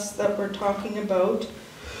 13,000 plus that we're talking about,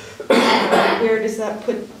 where does that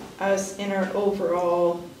put us in our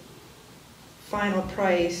overall final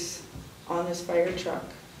price on this fire truck?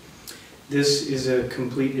 This is a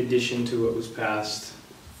complete addition to what was passed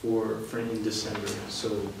for in December.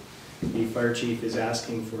 So the fire chief is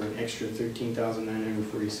asking for an extra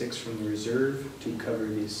 $13,946 from the reserve to cover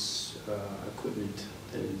this equipment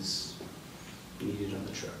that is needed on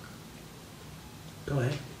the truck. Go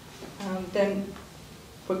ahead. Then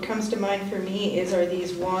what comes to mind for me is, are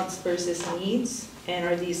these wants versus needs? And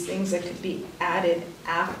are these things that could be added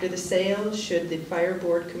after the sale, should the fire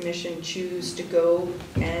board commission choose to go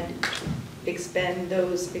and expend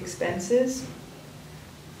those expenses?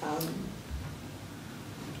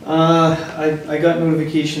 I got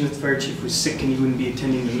notification that the fire chief was sick and he wouldn't be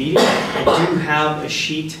attending the meeting. I do have a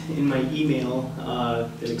sheet in my email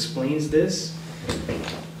that explains this.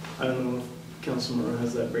 I don't know if Councillor Moriaux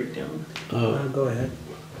has that breakdown. Go ahead.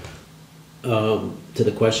 To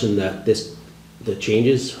the question that the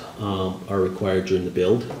changes are required during the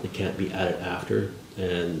build, they can't be added after,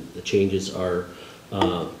 and the changes are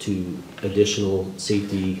to additional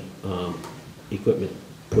safety equipment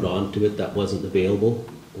put onto it that wasn't available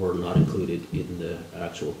or not included in the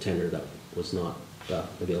actual tender that was not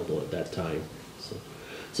available at that time.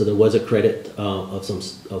 So there was a credit of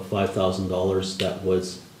 $5,000 that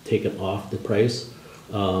was taken off the price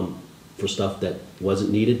for stuff that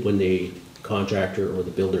wasn't needed when the contractor or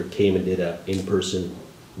the builder came and did a in-person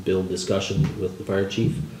build discussion with the fire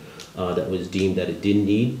chief that was deemed that it didn't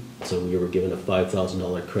need. So we were given a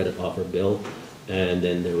 $5,000 credit off our bill. And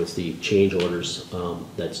then there was the change orders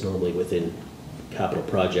that's normally within capital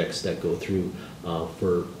projects that go through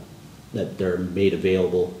that they're made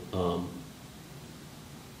available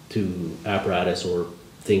to apparatus or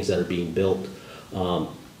things that are being built.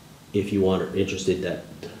 If you are interested, that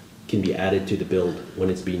can be added to the build when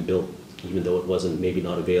it's being built, even though it wasn't maybe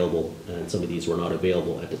not available, and some of these were not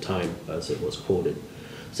available at the time as it was quoted.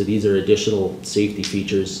 So these are additional safety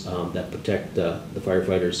features that protect the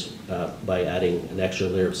firefighters by adding an extra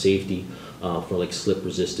layer of safety for like slip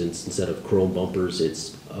resistance. Instead of chrome bumpers,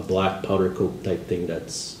 it's a black powder coat type thing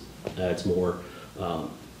that's adds more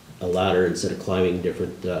a ladder instead of climbing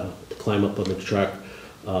different, to climb up on the truck,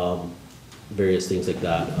 various things like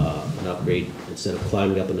that. An upgrade, instead of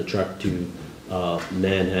climbing up on the truck to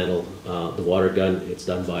manhandle the water gun, it's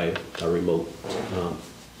done by a remote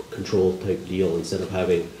control type deal. Instead of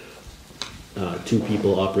having two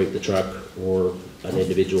people operate the truck or an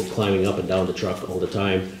individual climbing up and down the truck all the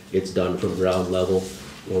time, it's done from ground level,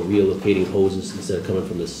 or relocating hoses instead of coming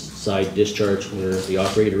from the side discharge where the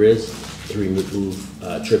operator is, to remove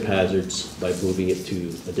trip hazards by moving it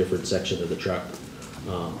to a different section of the truck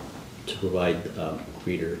to provide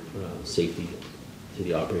greater safety to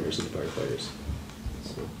the operators and the firefighters.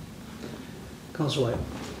 So. Councillor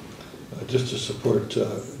Whyte. Just to support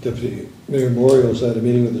Deputy Mayor Moriaux, was at a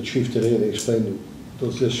meeting with the chief today, and he explained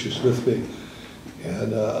those issues with me.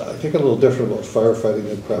 And I think a little different about firefighting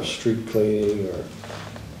than perhaps street cleaning or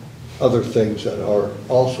other things that are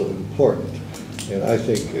also important. And I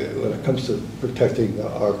think when it comes to protecting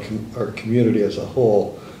our community as a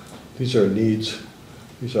whole, these are needs,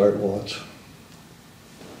 these aren't wants.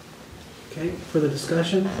 Okay, further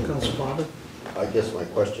discussion? Councillor Bobick. I guess my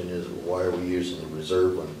question is, why are we using the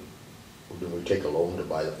reserve when we take a loan to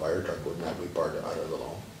buy the fire truck? Wouldn't that be part out of the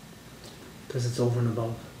loan? Because it's over and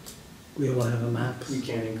above. We will have a max. We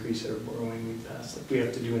can't increase our borrowing, we pass it. We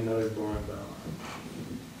have to do another borrowing balance.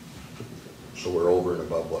 So we're over and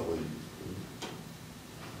above what we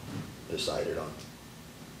decided on.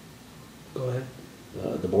 Go ahead.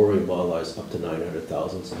 The borrowing bond lies up to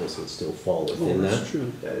 900,000, so this would still fall within that. That's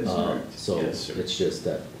true. That is correct. So Yes, sir. it's just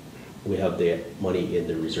that we have the money in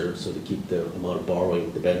the reserve, so to keep the amount of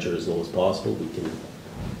borrowing, the venture as low as possible, we can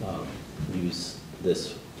use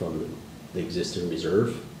this from the existing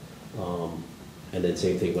reserve. And then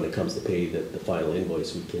same thing when it comes to pay the final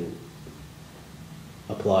invoice, we can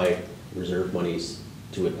apply reserve monies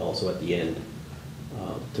to it also at the end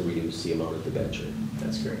to reduce the amount of the venture.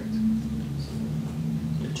 That's correct.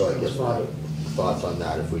 So I guess my thoughts on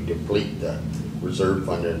that, if we deplete the reserve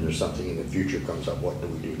fund and there's something in the future comes up, what do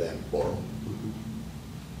we do then? Borrow?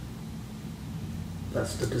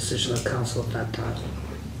 That's the decision of council at that time.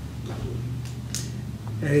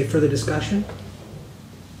 Any further discussion?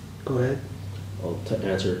 Go ahead. Well, to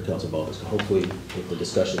answer Councilor Bobick, hopefully if the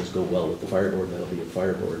discussions go well with the fire board, that'll be a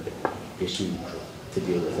fire board issue to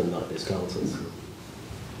deal with and not this council's.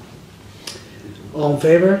 All in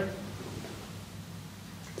favor?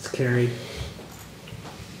 It's carried.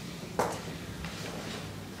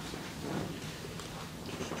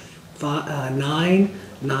 Nine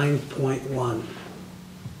 9.1.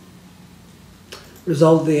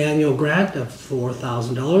 Resolve the annual grant of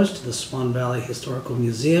 $4,000 to the Swan Valley Historical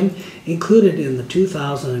Museum included in the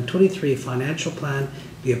 2023 financial plan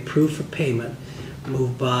be approved for payment.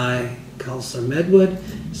 Moved by Councillor Medwid,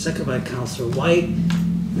 second by Councillor Whyte.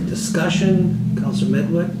 Discussion, Councillor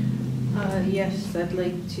Medwid. Yes, I'd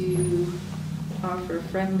like to offer a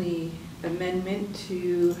friendly amendment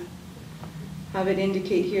to have it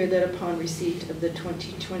indicate here that upon receipt of the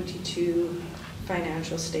 2022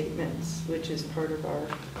 financial statements, which is part of our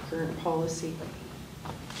current policy,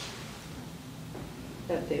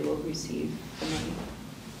 that they will receive the money.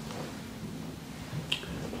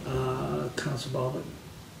 Councillor Bobick.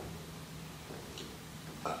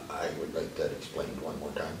 I would like that explained one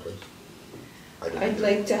more time, please. I'd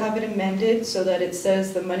like to have it amended so that it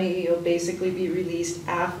says the money will basically be released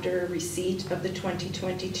after receipt of the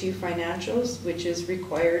 2022 financials, which is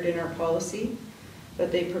required in our policy,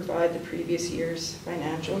 but they provide the previous year's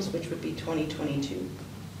financials, which would be 2022.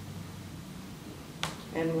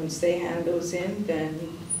 And once they hand those in,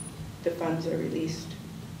 then the funds are released.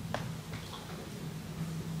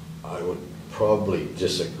 I would probably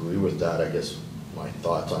disagree with that. I guess my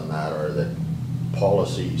thoughts on that are that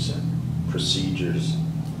policies and procedures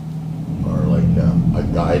are like a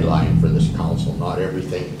guideline for this council. Not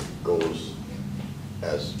everything goes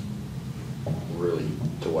as really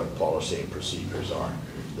to what policy and procedures are.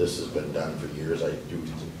 This has been done for years. I do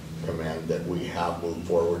commend that we have moved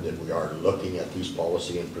forward, that we are looking at these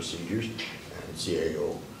policy and procedures, and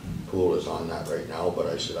CAO Poole is on that right now, but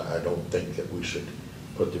I said I don't think that we should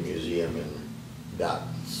put the museum in that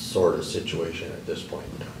sort of situation at this point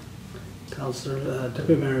in time. Councillor,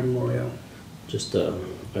 Deputy Mayor Moriaux. Just a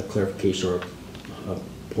clarification or a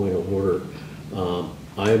point of order.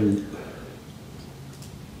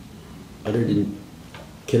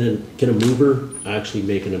 Can a mover actually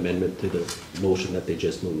make an amendment to the motion that they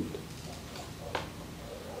just moved?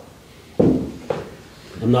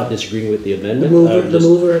 I'm not disagreeing with the amendment. The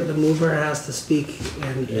mover has to speak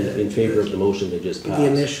in favor of the motion they just passed. The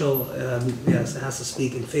initial, yes, has to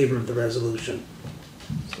speak in favor of the resolution.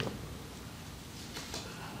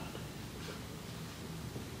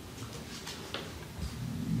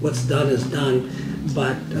 What's done is done,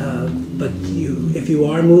 but if you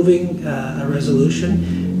are moving a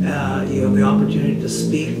resolution, you have the opportunity to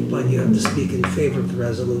speak, but you have to speak in favor of the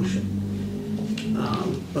resolution.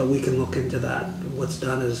 But we can look into that. What's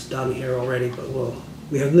done is done here already, but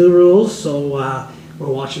we have new rules, so we're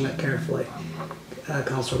watching that carefully.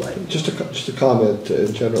 Councillor Whyte. Just a comment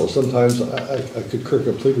in general. Sometimes I concur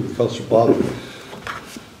completely with Councillor Bob.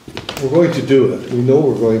 We're going to do it. We know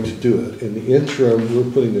we're going to do it. In the interim, we're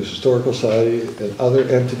putting the Historical Society and other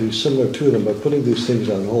entities similar to them by putting these things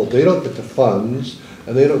on hold. They don't get the funds,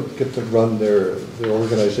 and they don't get to run their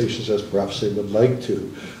organizations as perhaps they would like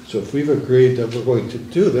to. So if we've agreed that we're going to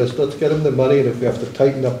do this, let's get them the money, and if we have to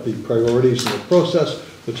tighten up the priorities in the process,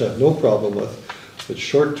 which I have no problem with, but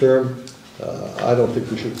short term, I don't think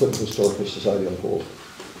we should put the Historical Society on hold.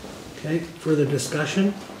 Okay, further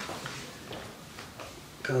discussion?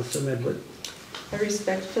 Councillor Medwid. I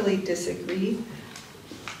respectfully disagree.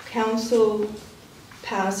 Council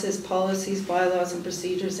passes policies, bylaws, and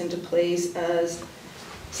procedures into place as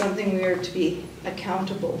something we are to be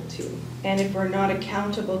accountable to. And if we're not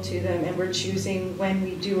accountable to them and we're choosing when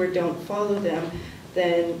we do or don't follow them,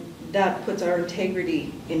 then that puts our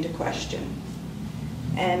integrity into question.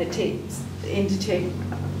 And it takes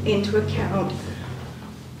into account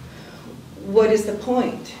what is the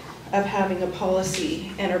point of having a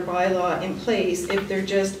policy and our bylaw in place if they're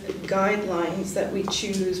just guidelines that we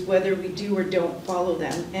choose whether we do or don't follow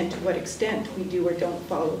them and to what extent we do or don't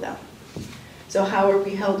follow them. So how are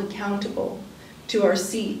we held accountable to our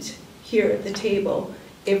seat here at the table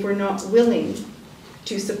if we're not willing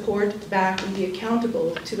to support, back, and be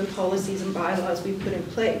accountable to the policies and bylaws we put in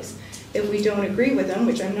place? If we don't agree with them,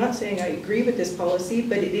 which I'm not saying I agree with this policy,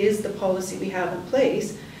 but it is the policy we have in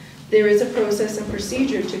place, there is a process and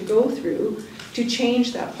procedure to go through to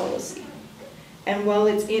change that policy. And while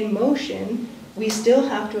it's in motion, we still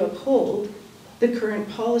have to uphold the current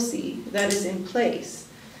policy that is in place.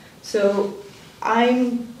 So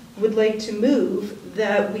I would like to move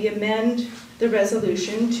that we amend the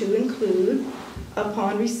resolution to include,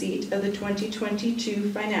 upon receipt of the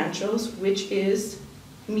 2022 financials, which is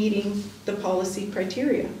meeting the policy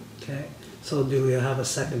criteria. Okay, so do we have a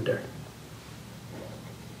seconder?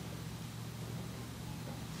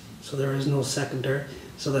 So there is no seconder,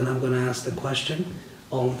 so then I'm going to ask the question.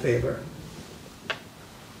 All in favor?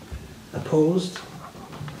 Opposed?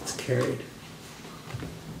 It's carried.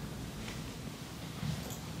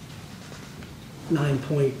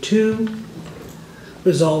 9.2,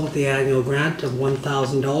 resolve that the annual grant of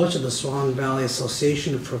 $1,000 to the Swan Valley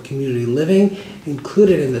Association for Community Living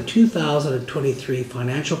included in the 2023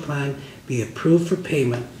 financial plan be approved for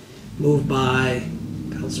payment. Moved by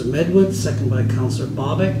Councillor Medwid, second by Councillor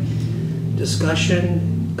Bobick.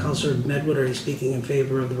 Discussion. Councillor Medwid, are you speaking in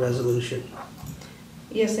favor of the resolution?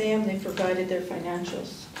 Yes, I am. They've provided their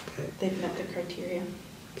financials. Okay. They've met the criteria.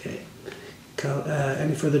 Okay.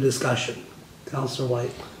 Any further discussion? Councillor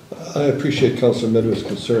Whyte. I appreciate Councillor Medwid's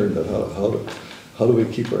concern that how do we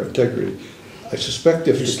keep our integrity? I suspect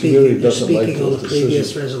if the community doesn't like You're speaking on those the previous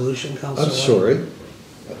decisions. resolution, Councillor. I'm sorry.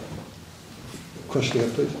 Question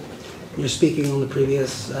again, please. You're speaking on the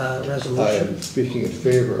previous I resolution? am speaking in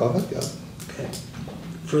favor of it, yeah. Okay.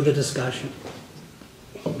 Further discussion?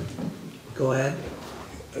 Go ahead.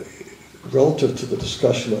 Relative to the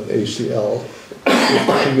discussion on ACL, if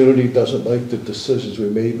the community doesn't like the decisions we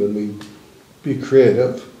made when we be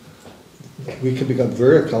creative, we can become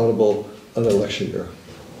very accountable on election year.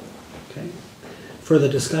 Okay. Further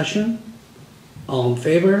discussion? All in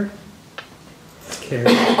favor? Carried.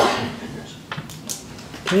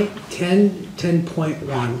 Okay,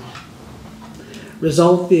 10.1.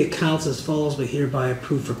 Resolve the accounts as follows, but hereby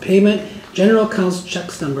approved for payment. General accounts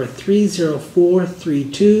checks number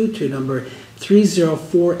 30432 to number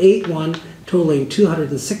 30481 totaling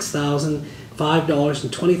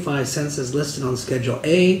 $206,005.25 as listed on Schedule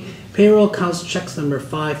A. Payroll accounts checks number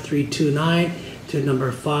 5329 to number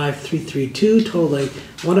 5332 totaling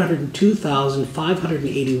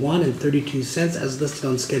 $102,581.32 as listed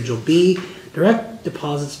on Schedule B. Direct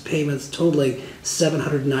deposits payments totaling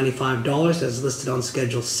 $795 as listed on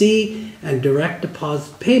Schedule C, and direct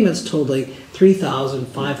deposit payments totaling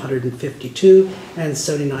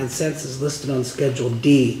 $3,552.79 as listed on Schedule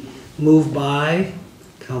D. Moved by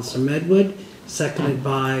Councillor Medwid, seconded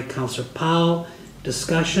by Councillor Powell.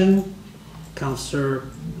 Discussion, Councillor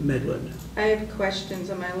Medwid. I have questions.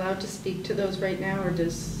 Am I allowed to speak to those right now, or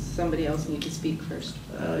does somebody else need to speak first?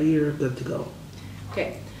 You're good to go.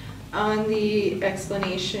 Okay. On the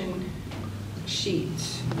explanation sheet,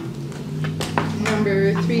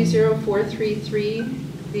 number 30433,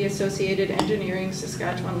 the Associated Engineering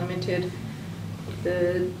Saskatchewan Limited,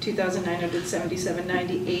 the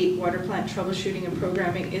 2,977.98 water plant troubleshooting and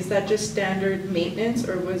programming, is that just standard maintenance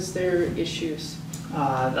or was there issues?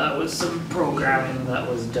 That was some programming that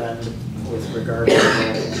was done with regard to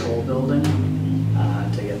the control building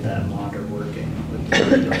to get that monitor working with the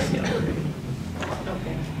PLC upgrade.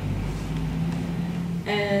 Okay.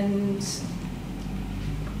 And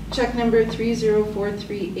check number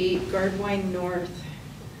 30438, Gardwine North,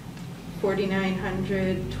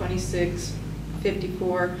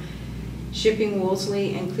 4,926.54, shipping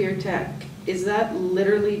Wolseley and ClearTech. Is that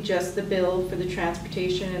literally just the bill for the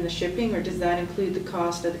transportation and the shipping, or does that include the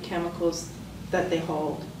cost of the chemicals that they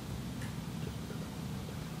hauled?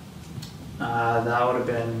 That would have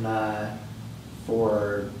been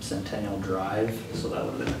for Centennial Drive, so that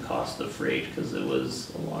would have been the cost of freight because it was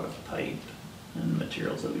a lot of pipe and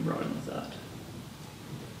materials that we brought in with that.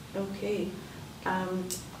 Okay. Are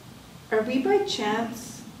we by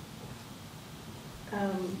chance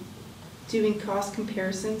doing cost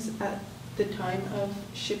comparisons at the time of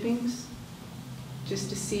shippings? Just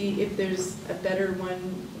to see if there's a better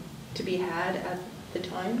one to be had at the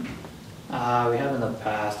time? We have in the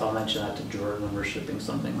past. I'll mention that to Jordan when we're shipping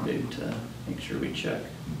something big to make sure we check.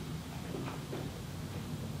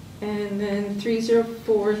 And then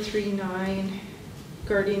 30439,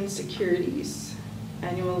 Guardian Securities,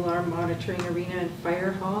 Annual Alarm Monitoring Arena and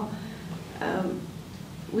Fire Hall.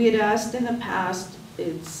 We had asked in the past,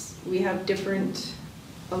 we have different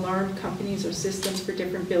alarm companies or systems for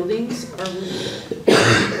different buildings.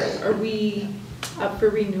 Are we up for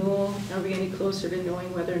renewal? Are we any closer to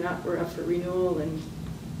knowing whether or not we're up for renewal? And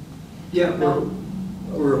Yeah,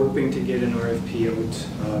 we're hoping to get an RFP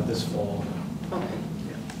out this fall. okay.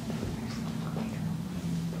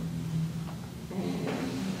 And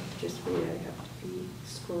just wait, I have to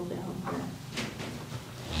scroll down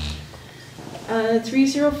here.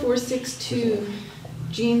 30462,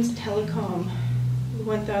 Jeans Telecom,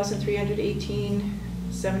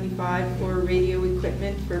 1,318.75 for radio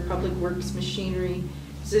equipment for public works machinery.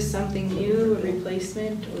 Is this something new, a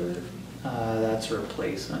replacement, or? That's a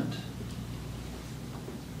replacement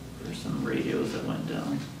for some radios that went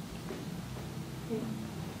down.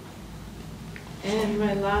 And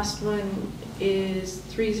my last one is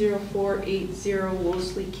 30480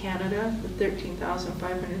 Wolseley, Canada, with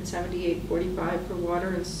 13,578.45 for water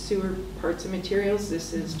and sewer parts and materials.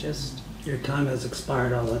 This is just... Your time has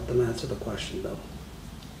expired. I'll let them answer the question though.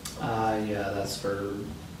 Yeah, that's for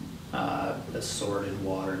assorted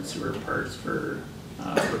water and sewer parts for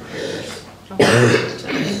repairs.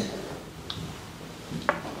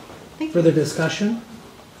 Further discussion?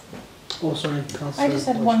 Oh, sorry, Councillor. I just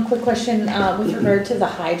had one quick question with regard to the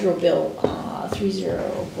hydro bill,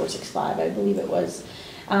 30465, I believe it was.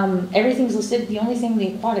 Everything's listed, the only thing the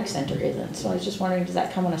aquatic center isn't, so I was just wondering, does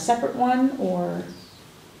that come on a separate one, or?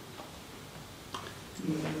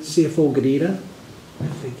 CFO Gnida. I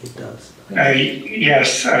think it does.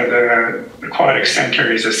 Yes, the Aquatic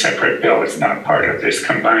Center is a separate bill. It's not part of this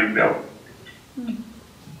combined bill.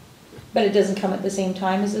 But it doesn't come at the same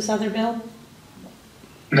time as this other bill?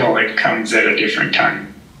 No, it comes at a different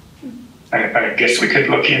time. I guess we could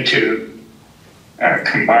look into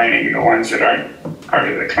combining the ones that aren't part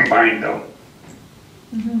of the combined bill.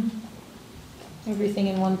 Everything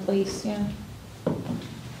in one place, yeah.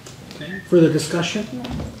 Okay. Further discussion?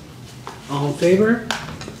 All in favor?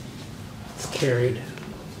 It's carried.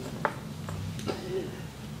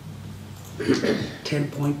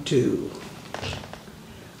 10.2.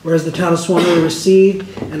 Whereas the town of Swan River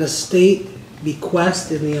received an estate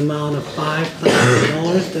bequest in the amount of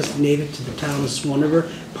 $5,000 designated to the town of Swan River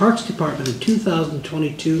Parks Department in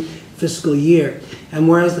 2022 fiscal year. And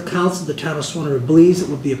whereas the council of the town of Swan River believes it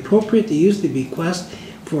would be appropriate to use the bequest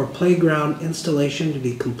for a playground installation to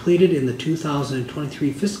be completed in the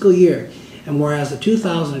 2023 fiscal year. And whereas the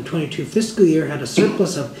 2022 fiscal year had a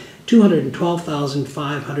surplus of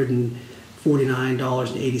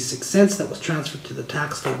 $212,549.86 that was transferred to the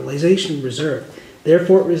tax stabilization reserve.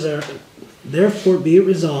 Therefore be it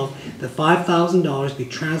resolved that $5,000 be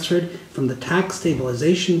transferred from the tax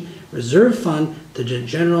stabilization reserve fund to the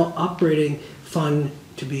general operating fund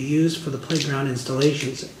to be used for the playground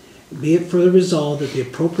installations. Be it further resolved that the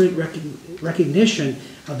appropriate recognition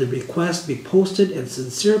of the request be posted and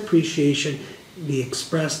sincere appreciation be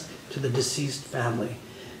expressed to the deceased family.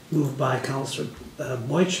 Moved by Councillor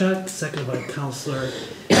Boychuk, seconded by Councillor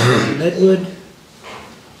Medwid.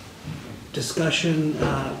 Discussion,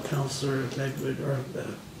 Councillor Medwid or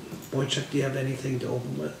Boychuk, do you have anything to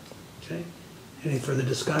open with? Okay. Any further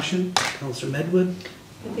discussion? Councillor Medwid?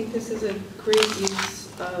 I think this is a great use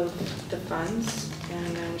of the funds,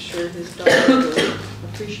 and I'm sure his daughter will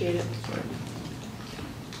appreciate it.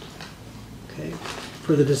 Okay.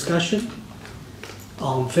 Further discussion?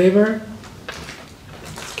 All in favor?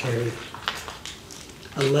 It's carried.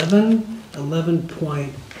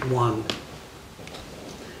 11.1.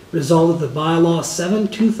 Resolved that the bylaw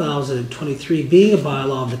 7/2023 being a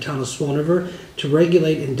bylaw of the town of Swan River to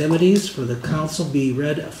regulate indemnities for the council be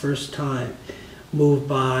read a first time. Moved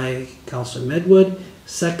by Councillor Medwid,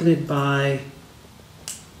 seconded by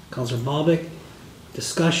Councillor Bobick.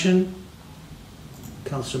 Discussion?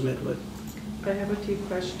 Councillor Medwid. I have a few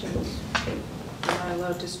questions. Am I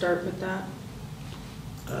allowed to start with that?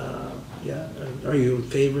 Yeah. Are you in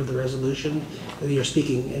favor of the resolution? You're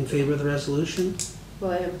speaking in favor of the resolution?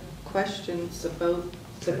 Well, I have questions about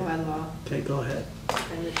the bylaw Okay, go ahead.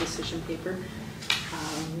 and the decision paper.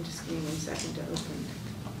 Just give me 1 second to open.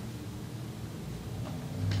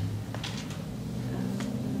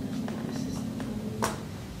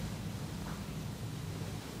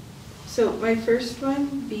 So my first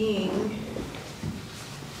one being,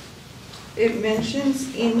 it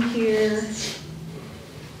mentions in here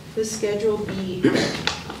the Schedule B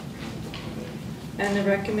and the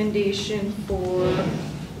recommendation for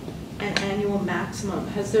an annual maximum.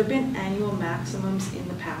 Has there been annual maximums in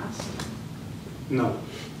the past? No.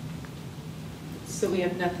 So we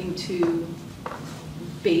have nothing to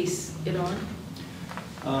base it on?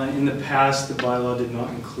 In the past, the bylaw did not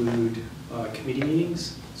include committee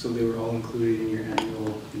meetings, so they were all included in your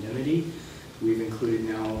annual indemnity. We've included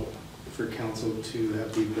now for council to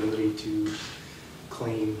have the ability to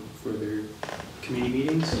claim for their committee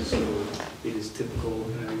meetings, so it is typical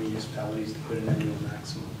in our municipalities to put an annual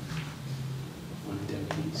maximum on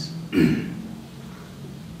indemnities.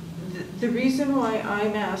 The reason why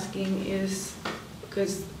I'm asking is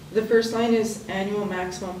because the first line is annual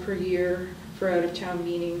maximum per year for out-of-town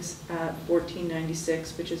meetings at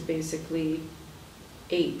 $14.96, which is basically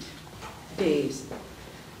 8 days.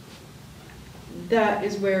 That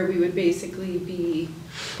is where we would basically be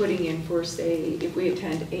putting in for, say, if we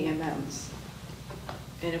attend AMMs.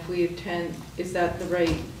 And if we attend, is that the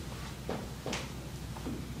right?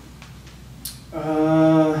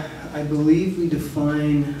 I believe we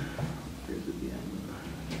define,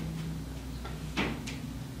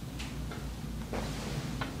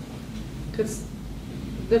 Because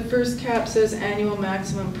the first cap says annual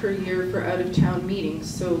maximum per year for out-of-town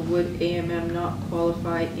meetings, so would AMM not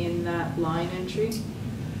qualify in that line entry?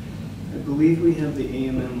 I believe we have the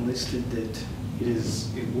AMM listed that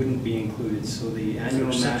it wouldn't be included, so the annual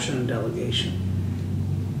Reception and delegation.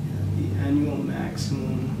 The annual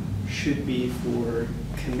maximum should be for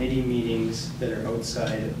committee meetings that are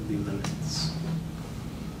outside of the limits.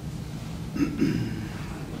 Let me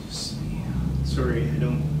just see. Sorry, I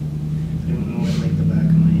don't know it like the back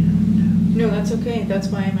of my hand. No, that's okay. That's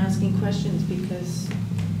why I'm asking questions, because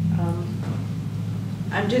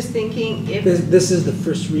I'm just thinking if. This is the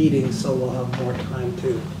first reading, so we'll have more time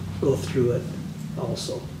to go through it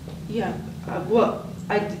also. Yeah, well,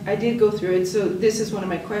 I did go through it, so this is one of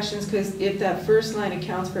my questions, because if that first line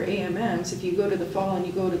accounts for AMMs, if you go to the fall and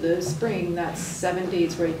you go to the spring, that's 7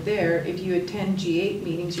 days right there. If you attend G8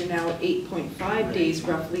 meetings, you're now at 8.5 days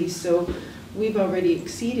roughly, so we've already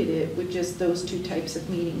exceeded it with just those 2 types of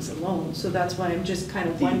meetings alone. So that's why I'm just kind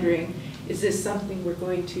of wondering, is this something we're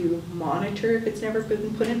going to monitor if it's never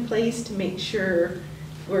been put in place to make sure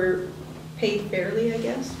we're paid fairly, I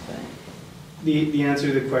guess? But. The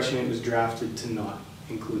answer to the question, it was drafted to not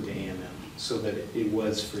include the AMM, so that it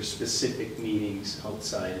was for specific meetings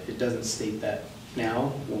outside. If it doesn't state that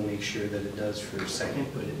now, we'll make sure that it does for a second,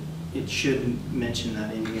 but it shouldn't mention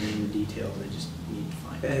that in the details. I just need to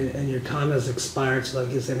find it. And your time has expired, so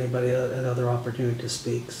that gives anybody another opportunity to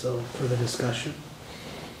speak. So for the discussion,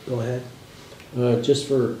 go ahead. Just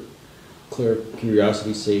for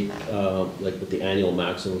curiosity's sake, like with the annual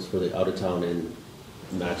maximums for the out-of-town and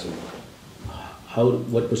maximum,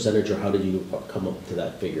 what percentage or how did you come up to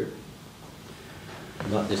that figure?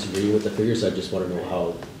 I'm not disagreeing with the figures, I just want to know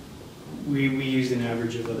how. We used an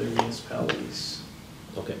average of other municipalities'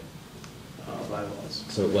 Okay. bylaws.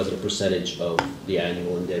 So it wasn't a percentage of the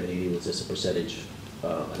annual indemnity, was this a percentage,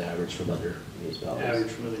 an average from other municipalities?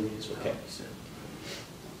 Average from other municipalities.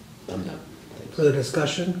 Okay. I'm done. Thanks. For the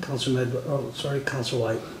discussion, Councillor Medwid, oh, sorry, Councillor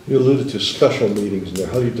Whyte. You alluded to special meetings in there.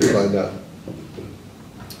 How do you define that?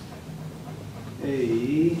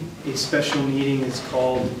 A special meeting is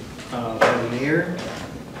called by the mayor.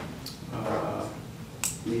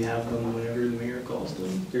 We have them whenever the mayor calls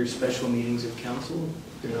them. They're special meetings of council.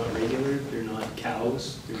 They're not regular, they're not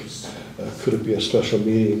CAOs. Could it be a special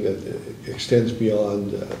meeting that extends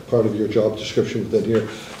beyond part of your job description within here?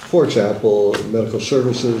 For example, medical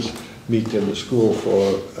services meet in the school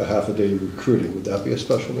for a half a day recruiting. Would that be a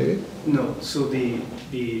special meeting? No, so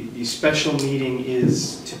the special meeting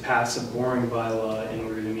is to pass a boring bylaw in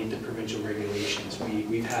order to meet the provincial regulations.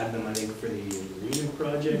 We've had them, I think, for the Arena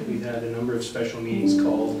project. We've had a number of special meetings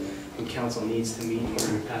called when council needs to meet in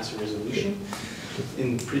order to pass a resolution.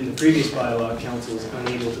 In the previous bylaw, council was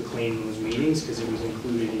unable to claim those meetings because it was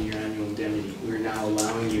included in your annual indemnity. We're now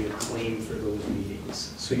allowing you to claim for those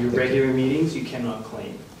meetings. So your regular meetings, you cannot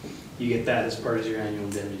claim. You get that as part of your annual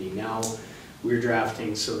indemnity. Now, we're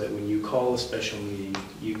drafting so that when you call a special meeting,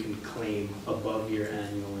 you can claim above your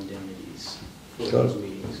annual indemnities for those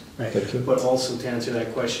meetings. Right. Thank you. But also to answer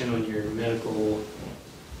that question on your medical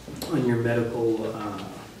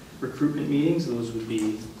recruitment meetings, those would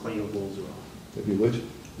be claimable as well. Maybe which?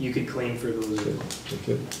 You could claim for those as well.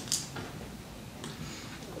 Okay.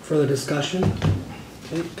 Further discussion?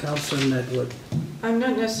 Okay, Councillor Medwid. I'm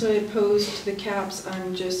not necessarily opposed to the caps,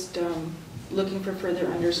 I'm just looking for further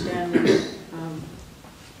understanding.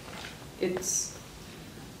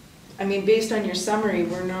 I mean, based on your summary,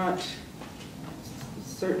 we're not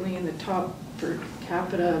certainly in the top per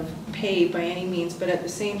capita of pay by any means, but at the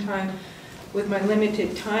same time, with my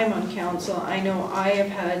limited time on council, I know I have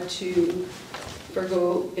had to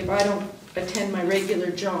forgo, if I don't attend my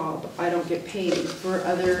regular job, I don't get paid. For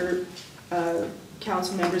other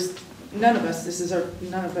council members, none of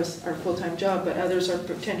us are full-time job, but others are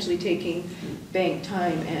potentially taking bank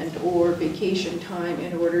time and or vacation time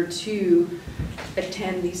in order to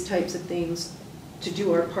attend these types of things to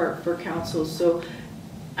do our part for council. So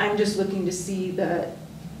I'm just looking to see that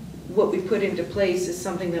what we put into place is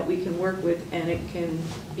something that we can work with and it can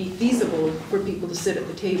be feasible for people to sit at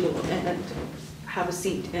the table and have a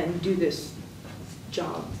seat and do this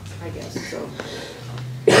job, I guess. So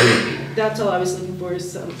that's all I was looking for,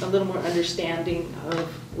 is a little more understanding of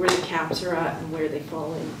where the caps are at and where they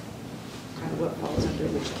fall in, kind of what falls under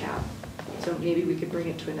which cap. So maybe we could bring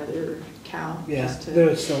it to another CAO. Yeah, there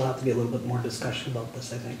would still have to be a little bit more discussion about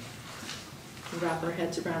this, I think. Wrap our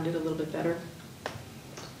heads around it a little bit better.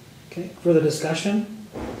 Okay, further discussion?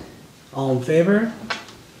 All in favor?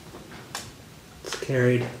 It's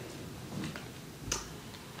carried.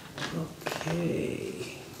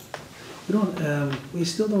 Okay. We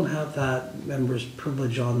still don't have that member's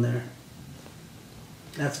privilege on there.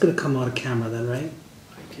 That's gonna come out of camera then, right?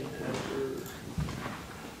 I can have her.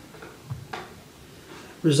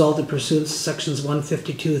 Resolved in pursuant to sections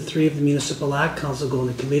 152(3) of the Municipal Act, council go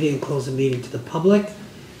into committee and close the meeting to the public.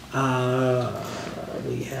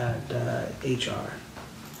 We had HR.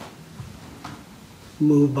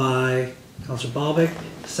 Moved by Councillor Bobick,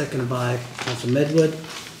 seconded by Councillor Medwid.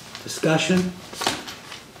 Discussion.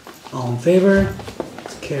 All in favor?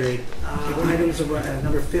 It's carried. Items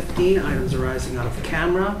number 15, items arising out of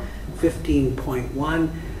camera. 15.1,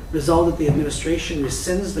 resolved that the administration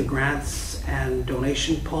rescinds the grants grants and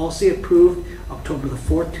donation policy approved October the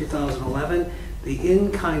 4th, 2011. The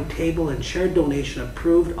in-kind table and shared donation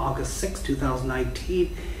approved August 6,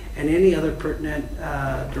 2019. And any other pertinent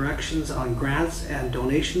directions on grants and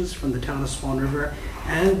donations from the town of Swan River,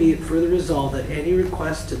 and be it further resolved that any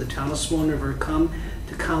request to the town of Swan River come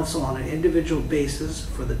to council on an individual basis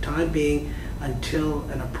for the time being until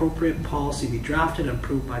an appropriate policy be drafted and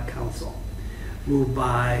approved by council. Moved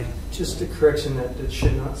by... Just a correction that it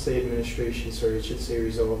should not say administration, sorry, it should say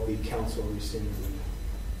resolve the council rescinded.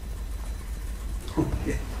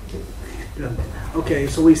 Okay. Okay,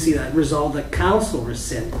 so we see that resolve that council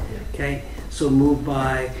rescind. Okay, so moved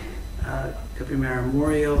by Deputy Mayor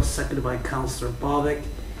Moriaux, seconded by Councillor Bobick.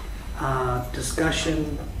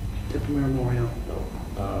 Discussion, Deputy Mayor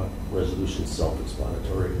Moriaux. Resolution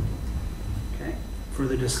self-explanatory. Okay,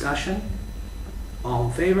 further discussion? All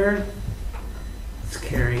in favor? It's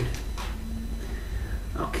carried.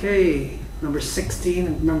 Okay, number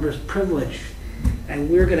 16, members' privilege. And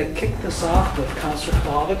we're going to kick this off with Councillor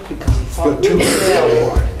Bobick because he thought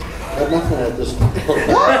Got nothing at this time.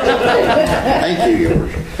 Thank you, Your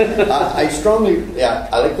Worship. I strongly,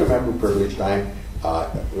 I like the member privilege time.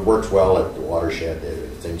 It works well at the watershed.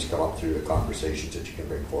 Things come up through the conversations that you can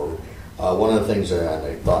bring forward. One of the things that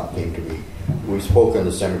I thought came to me, we spoke on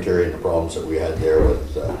the cemetery and the problems that we had there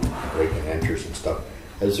with break and enters and stuff.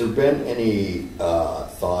 Has there been any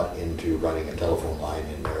thought into running a telephone line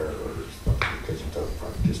in there or stuff because it's out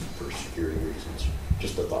front, just for security reasons?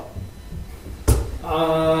 Just a thought.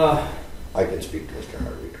 I can speak to Mr.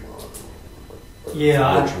 Harvey tomorrow. Yeah,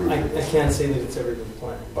 I can't say that it's ever been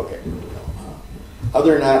planned. Okay.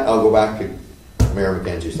 Other than that, I'll go back to Mayor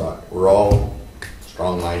McKenzie's thought. We're all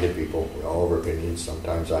strong-minded people. We all have opinions.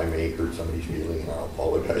 Sometimes I may hurt somebody's feeling, and I'll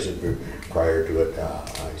apologize prior to it.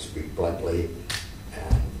 I speak bluntly,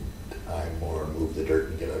 and I more move the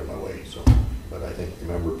dirt and get out of my way. So, but I think the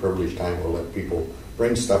member privilege time will let people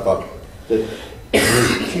bring stuff up that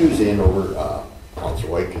cues in over.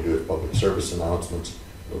 Councillor Whyte can do his public service announcements.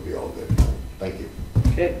 It'll be all good. Thank you.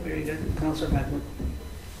 Okay, very good. Councillor Medwid.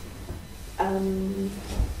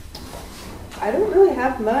 I don't really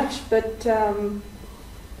have much, but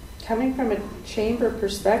coming from a chamber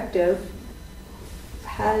perspective,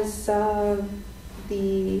 has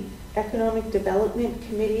the Economic Development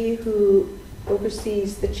Committee, who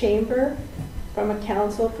oversees the chamber from a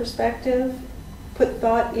council perspective, put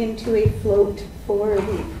thought into a float for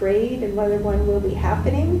the parade and whether one will be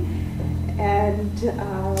happening? And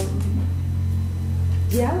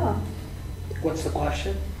yeah. What's the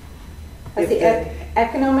question? Has the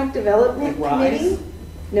Economic Development Committee?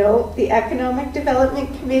 No, the Economic Development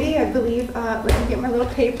Committee, I believe, let me get my little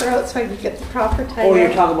paper out so I can get the proper title. Oh,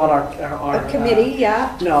 you're talking about our committee,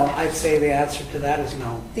 yeah. No, I'd say the answer to that is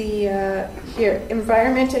no. The, here,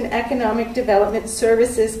 Environment and Economic Development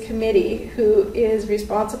Services Committee, who is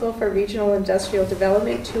responsible for regional industrial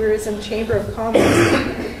development, tourism, Chamber of Commerce,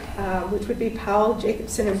 which would be Powell,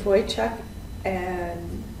 Jacobson, and Boychuk, and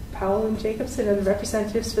Powell and Jacobson are the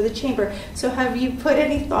representatives for the chamber. So have you put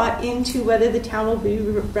any thought into whether the town will be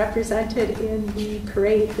represented in the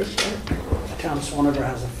parade this year? The town of Swan River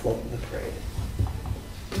has a float in the parade.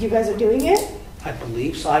 You guys are doing it? I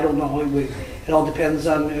believe so. I don't know. It all depends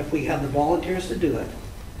on if we have the volunteers to do it.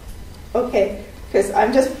 Okay, because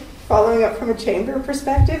I'm just following up from a chamber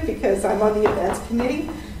perspective because I'm on the events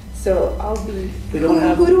committee. So I'll be,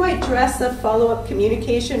 who do I address a follow-up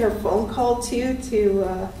communication or phone call to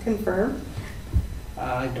confirm?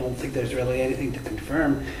 I don't think there's really anything to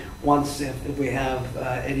confirm. Once, if we have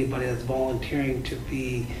anybody that's volunteering to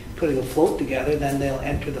be putting a float together, then they'll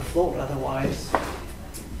enter the float. Otherwise,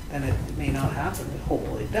 then it may not happen.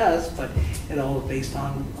 Hopefully it does, but it all is based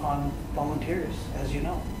on volunteers, as you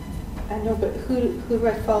know. I know, but who do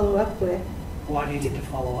I follow up with? Why do you need to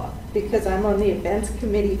follow up? Because I'm on the events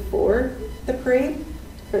committee for the parade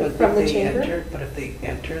from the chamber. But if they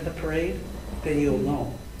enter the parade, then you'll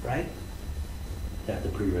know, right? They have to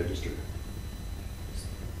pre-register.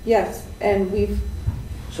 Yes, and we've...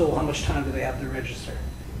 So how much time do they have to register?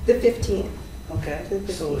 The 15th. Okay,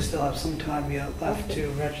 so we still have some time left to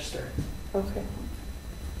register. Okay.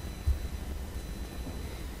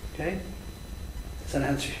 Okay? Does that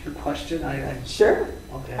answer your question? Sure.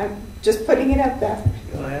 Okay. I'm just putting it out there.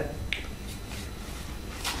 Go ahead.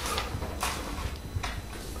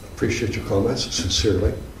 Appreciate your comments,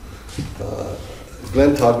 sincerely.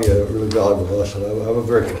 Glenn taught me a really valuable lesson. I'm a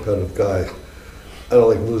very competitive guy. I don't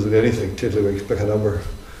like losing anything, typically we pick a number.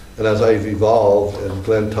 And as I've evolved, and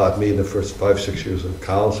Glenn taught me in the first 5-6 years of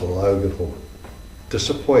council, I would get home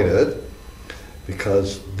disappointed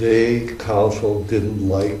because council didn't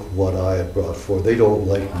like what I had brought forward. They don't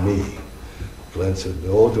like me. Glenn said,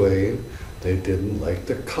 no, Duane, they didn't like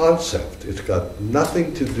the concept. It's got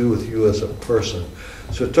nothing to do with you as a person.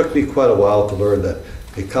 So it took me quite a while to learn that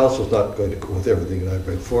a council's not going to go with everything that I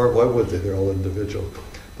bring forward. Why would they? They're all individual.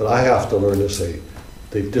 But I have to learn to say,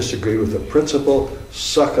 they disagree with the principle,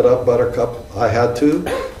 suck it up, Buttercup. I had to,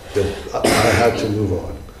 I had to move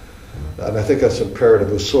on. And I think that's imperative.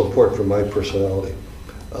 It was so important for my personality.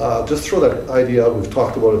 Just throw that idea out. We've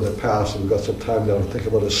talked about it in the past, and we've got some time now to think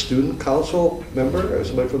about a student council member, or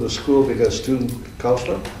somebody from the school being a student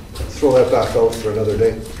councillor. Throw that back out for another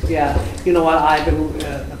day. Yeah, you know what, I've been,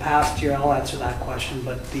 the past year, I'll answer that question,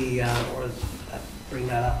 but or bring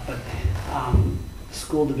that up, but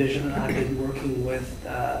school division, I've been working with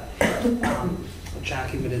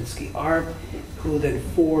Jackie Medinsky Arp, who then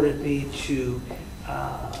forwarded me to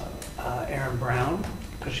Aaron Brown,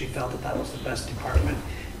 because she felt that that was the best department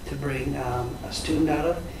to bring a student out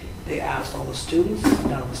of. They asked all the students,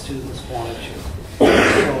 none of the students wanted to.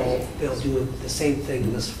 So they'll do the same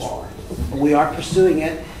thing this fall. But we are pursuing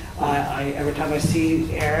it. Every time I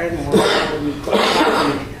see Aaron,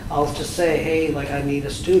 I'll just say, hey, like I need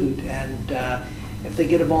a student, and if they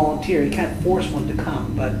get a volunteer, you can't force one to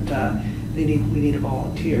come, but we need a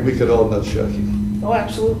volunteer. We could all nudge Jackie. Oh,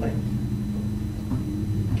 absolutely.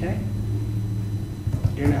 Okay.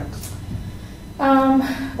 You're next.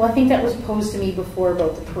 Well, I think that was posed to me before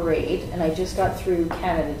about the parade, and I just got through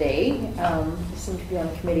Canada Day. I seem to be on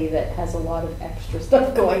a committee that has a lot of extra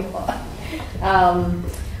stuff going on.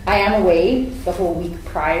 I am away the whole week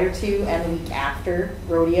prior to and the week after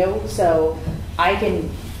rodeo, so I can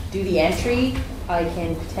do the entry. I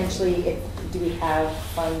can potentially, do we have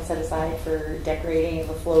funds set aside for decorating of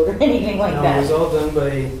a float or anything like that? It was all done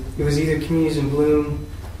by, it was either Communities in Bloom,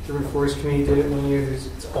 the Reforest Committee did it one year.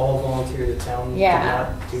 It's all volunteer. The town did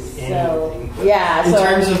not do anything. So, yeah. In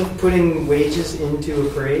terms of putting wages into a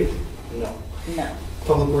parade, no. No.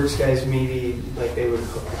 Public Works guys maybe, like they would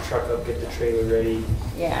hook the truck up, get the trailer ready.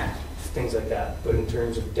 Yeah. Things like that. But in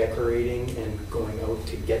terms of decorating and going out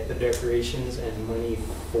to get the decorations and money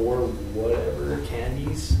for whatever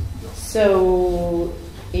candies, no. So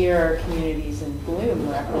your Communities in Bloom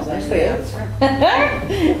representative.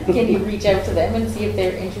 Can you reach out to them and see if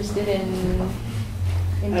they're interested in doing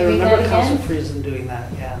that again? I remember Councillor Friesen doing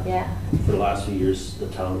that, yeah. Yeah. For the last few years, the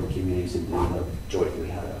town and Communities in Bloom have jointly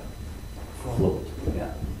had a float.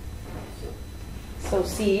 Yeah. So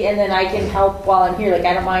see, and then I can help while I'm here. Like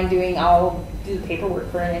I don't mind I'll do the paperwork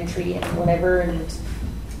for an entry and whatever. And if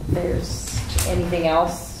there's anything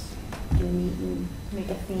else, you meet and make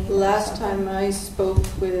a theme. Last time I spoke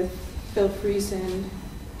with Phil Friesen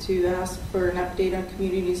to ask for an update on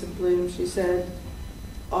Communities in Bloom, she said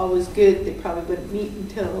all was good. They probably wouldn't meet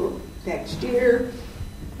until next year.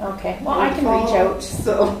 Okay. Well, I can reach out.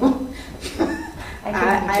 So I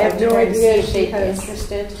have no idea if they'd she be has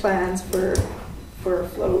interested. plans for a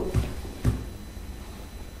float.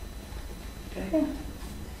 Okay.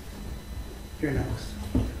 You're next.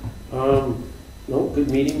 No,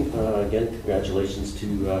 good meeting. Again, congratulations to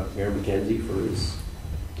Mayor McKenzie for his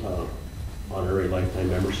honorary lifetime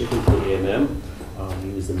membership into the AMM.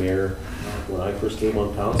 He was the mayor when I first came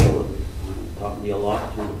on council, and he taught me a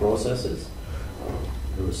lot through the processes.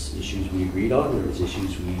 There was issues we agreed on, there was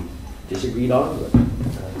issues we disagreed on, but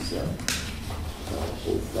as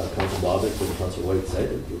both Councillor Bobick and Councillor Whyte said,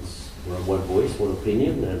 we're on one voice, one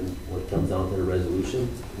opinion, and when it comes down to the resolution,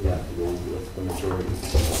 we have to go with the majority.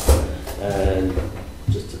 And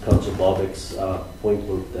just to Councillor Bobick's point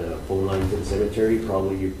about the phone line to the cemetery,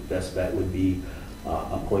 probably your best bet would be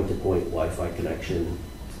a point-to-point Wi-Fi connection,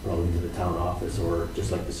 probably to the town office, or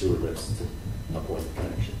just like the sewer lifts, to a point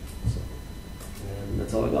connection. So, and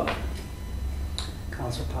that's all I got.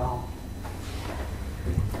 Councillor Powell.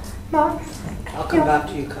 Well, I'll come back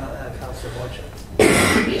to you, Councillor Boychuk.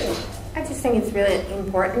 I just think it's really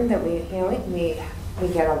important that we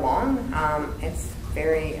get along. It's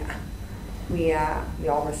very, we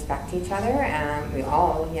all respect each other, and we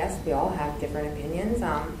all have different opinions,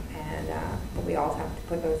 but we all have to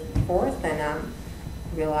put those forth and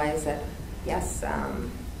realize that yes,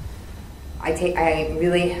 I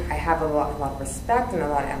have a lot of respect and a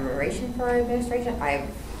lot of admiration for our administration. I've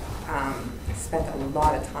spent a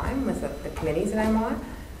lot of time with the committees that I'm on,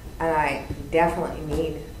 and I definitely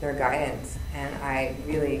need their guidance, and I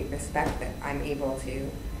really respect that I'm able to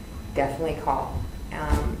definitely call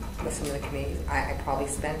with some of the committees. I probably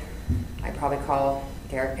call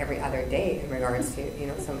Derek every other day in regards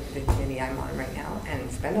to some of the committee I'm on right now, and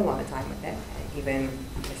spend a lot of time with it, even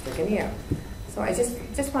Mr. Gnida. So I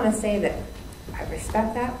just want to say that I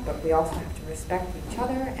respect that, but we also have to respect each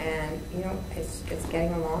other, and it's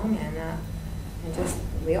getting along, and And just,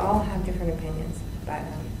 we all have different opinions, but,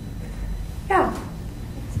 yeah.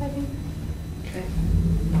 Exciting. Okay.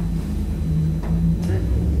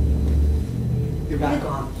 You're back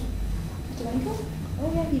on. Did I go?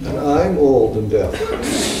 Oh, yeah, you did. And I'm old and deaf.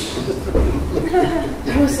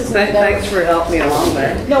 Thanks for helping me along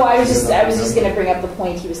there. No, I was just gonna bring up the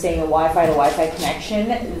point, he was saying a Wi-Fi to Wi-Fi connection,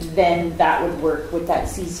 then that would work with that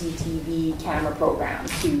CCTV camera program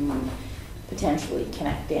to potentially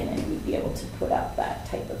connect in, and we'd be able to put up that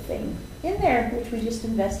type of thing in there, which we just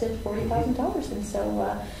invested $40,000 in,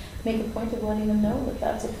 so make a point of letting them know that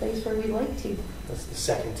that's a place where we'd like to. That's the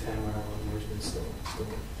second time our alarm's been still.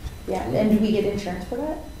 Yeah, and do we get insurance for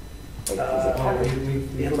that? Like, is it covered?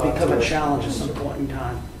 It'll become a challenge at some point in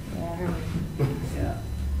time. Yeah. Yeah.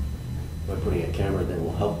 By putting a camera that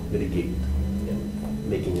will help mitigate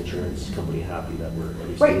making insurance company happy that we're at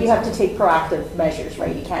least. Right, you have to take proactive measures,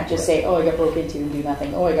 right? You can't just say, oh, I got broke into and do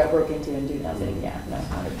nothing. Oh, I got broke into and do nothing. Yeah, no,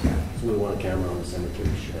 100%. So we want a camera on the cemetery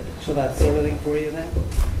shed. So that's everything for you then?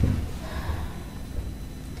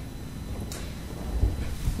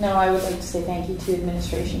 No, I would like to say thank you to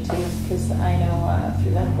administration too, because I know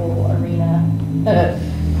through that whole arena,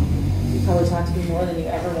 you probably talked to me more than you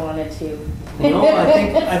ever wanted to. No,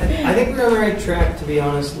 I think we're on the right track, to be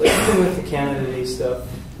honest. Like, even with the Canada Day stuff,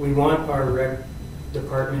 we want our rec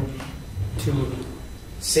department to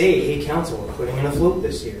say, hey, council, we're putting in a float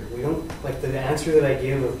this year. We don't, like the answer that I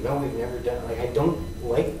give of, no, we've never done, like, I don't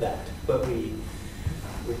like that, but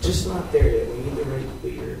we're just not there yet. We need the right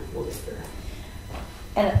leader. We'll get there.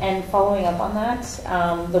 And following up on that,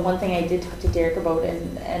 the one thing I did talk to Derek about,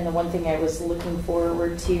 and the one thing I was looking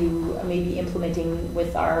forward to maybe implementing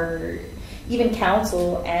with our even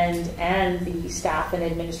council and the staff and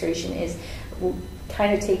administration is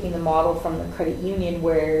kind of taking the model from the credit union,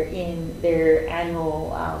 where in their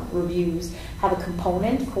annual reviews have a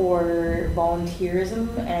component for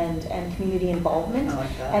volunteerism and community involvement. I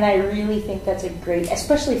like that. And I really think that's a great,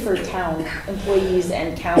 especially for town employees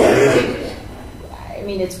and council. I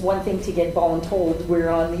mean, it's one thing to get voluntold we're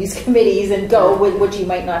on these committees and go with which you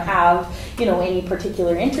might not have, you know, any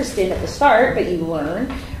particular interest in at the start, but you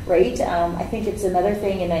learn, right? I think it's another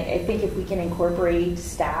thing, and I think if we can incorporate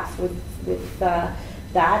staff with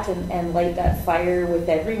that and light that fire with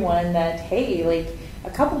everyone, that hey, like a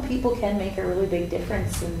couple people can make a really big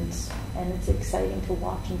difference, and it's exciting to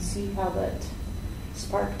watch and see how that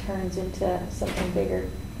spark turns into something bigger.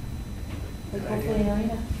 Like hopefully,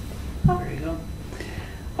 There you go.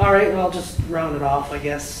 All right, well, I'll just round it off, I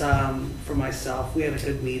guess, for myself. We had a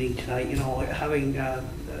good meeting tonight. You know, having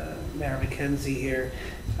Mayor McKenzie here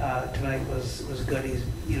tonight was good. He's,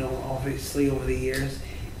 you know, obviously over the years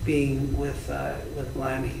being with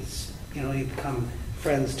Glenn, he's, you know, you've become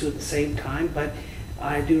friends too at the same time. But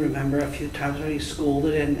I do remember a few times when he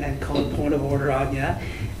scolded and called point of order on you,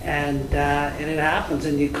 and it happens,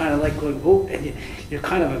 and you kind of like going, oh, and you're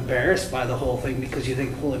kind of embarrassed by the whole thing, because you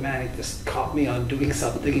think, holy man, he just caught me on doing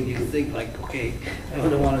something, and you think like, okay, I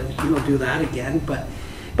don't want to, you know, do that again. But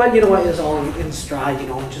you know what, it's all in stride, you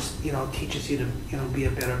know, it just, you know, teaches you to, you know, be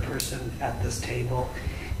a better person at this table.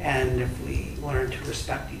 And if we learn to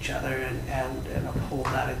respect each other and uphold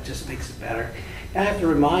that, it just makes it better. And I have to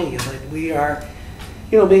remind you that we are,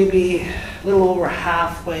 you know, maybe a little over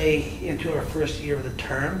halfway into our first year of the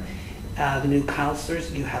term. The new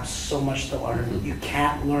councillors, you have so much to learn. You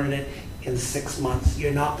can't learn it in 6 months.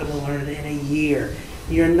 You're not going to learn it in a year.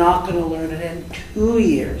 You're not going to learn it in 2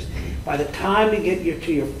 years. By the time you get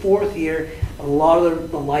to your 4th year, a lot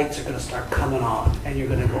of the lights are going to start coming on, and you're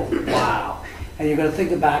going to go, wow. And you're going to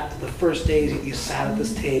think back to the first days that you sat at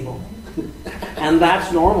this table. And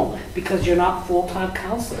that's normal, because you're not full-time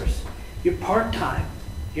councillors. You're part-time.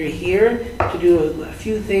 You're here to do a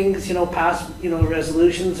few things, you know, pass, you know,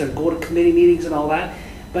 resolutions or go to committee meetings and all that.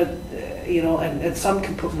 But, you know, and some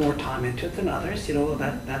can put more time into it than others, you know,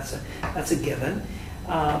 that's a given.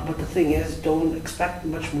 But the thing is, don't expect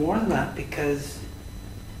much more than that, because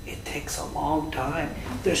it takes a long time.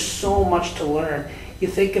 There's so much to learn. You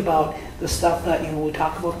think about the stuff that, you know, we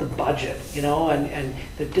talk about the budget, you know, and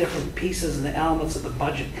the different pieces and the elements of the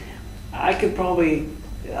budget.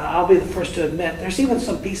 I'll be the first to admit, there's even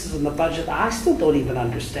some pieces in the budget I still don't even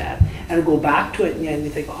understand. And I go back to it and you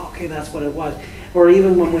think, oh, okay, that's what it was. Or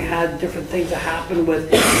even when we had different things that happened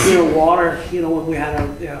with, you know, water, you know, when we had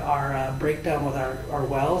our breakdown with our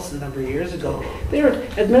wells a number of years ago.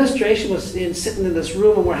 Administration was sitting in this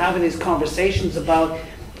room and we're having these conversations about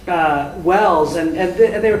wells, and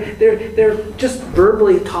they're just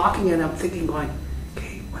verbally talking, and I'm thinking, going,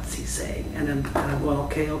 okay, what's he saying? And then I'm going,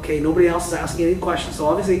 okay, nobody else is asking any questions. So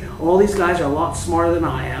obviously all these guys are a lot smarter than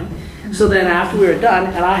I am. So then after we were done,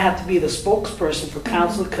 and I had to be the spokesperson for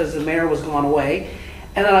council because the mayor was gone away,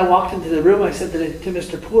 and then I walked into the room, I said to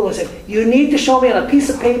Mr. Poole, I said, you need to show me on a piece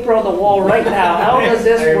of paper on the wall right now, how does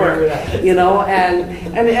this work? You know, and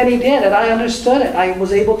he did, and I understood it. I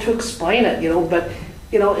was able to explain it, you know, but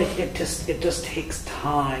you know, it just takes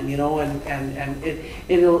time, you know, and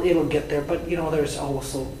it'll get there. But you know, there's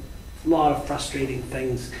also a lot of frustrating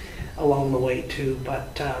things along the way too.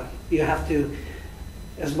 But you have to,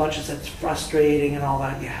 as much as it's frustrating and all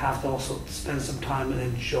that, you have to also spend some time and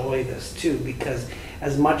enjoy this too, because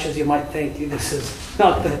as much as you might think this is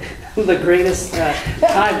not the greatest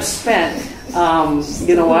time spent,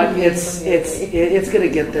 you know what, it's going to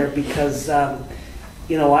get there, because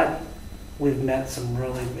you know what, we've met some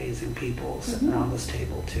really amazing people sitting around this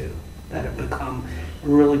table too, that have become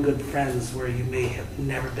really good friends where you may have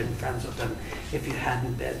never been friends with them if you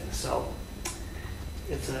hadn't been. So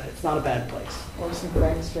it's not a bad place. Or some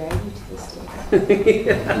friends drag you to this day.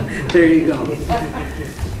 Yeah, there you go.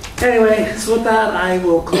 Anyway, so with that, I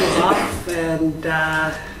will close off, and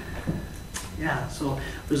yeah, so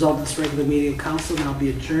result of this regular meeting of council now be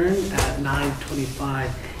adjourned at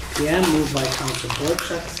 9:25 p.m. Moved by Councillor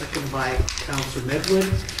Boychuk, seconded by Councillor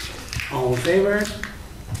Medwid. All in favor?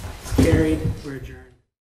 Carried. We're adjourned.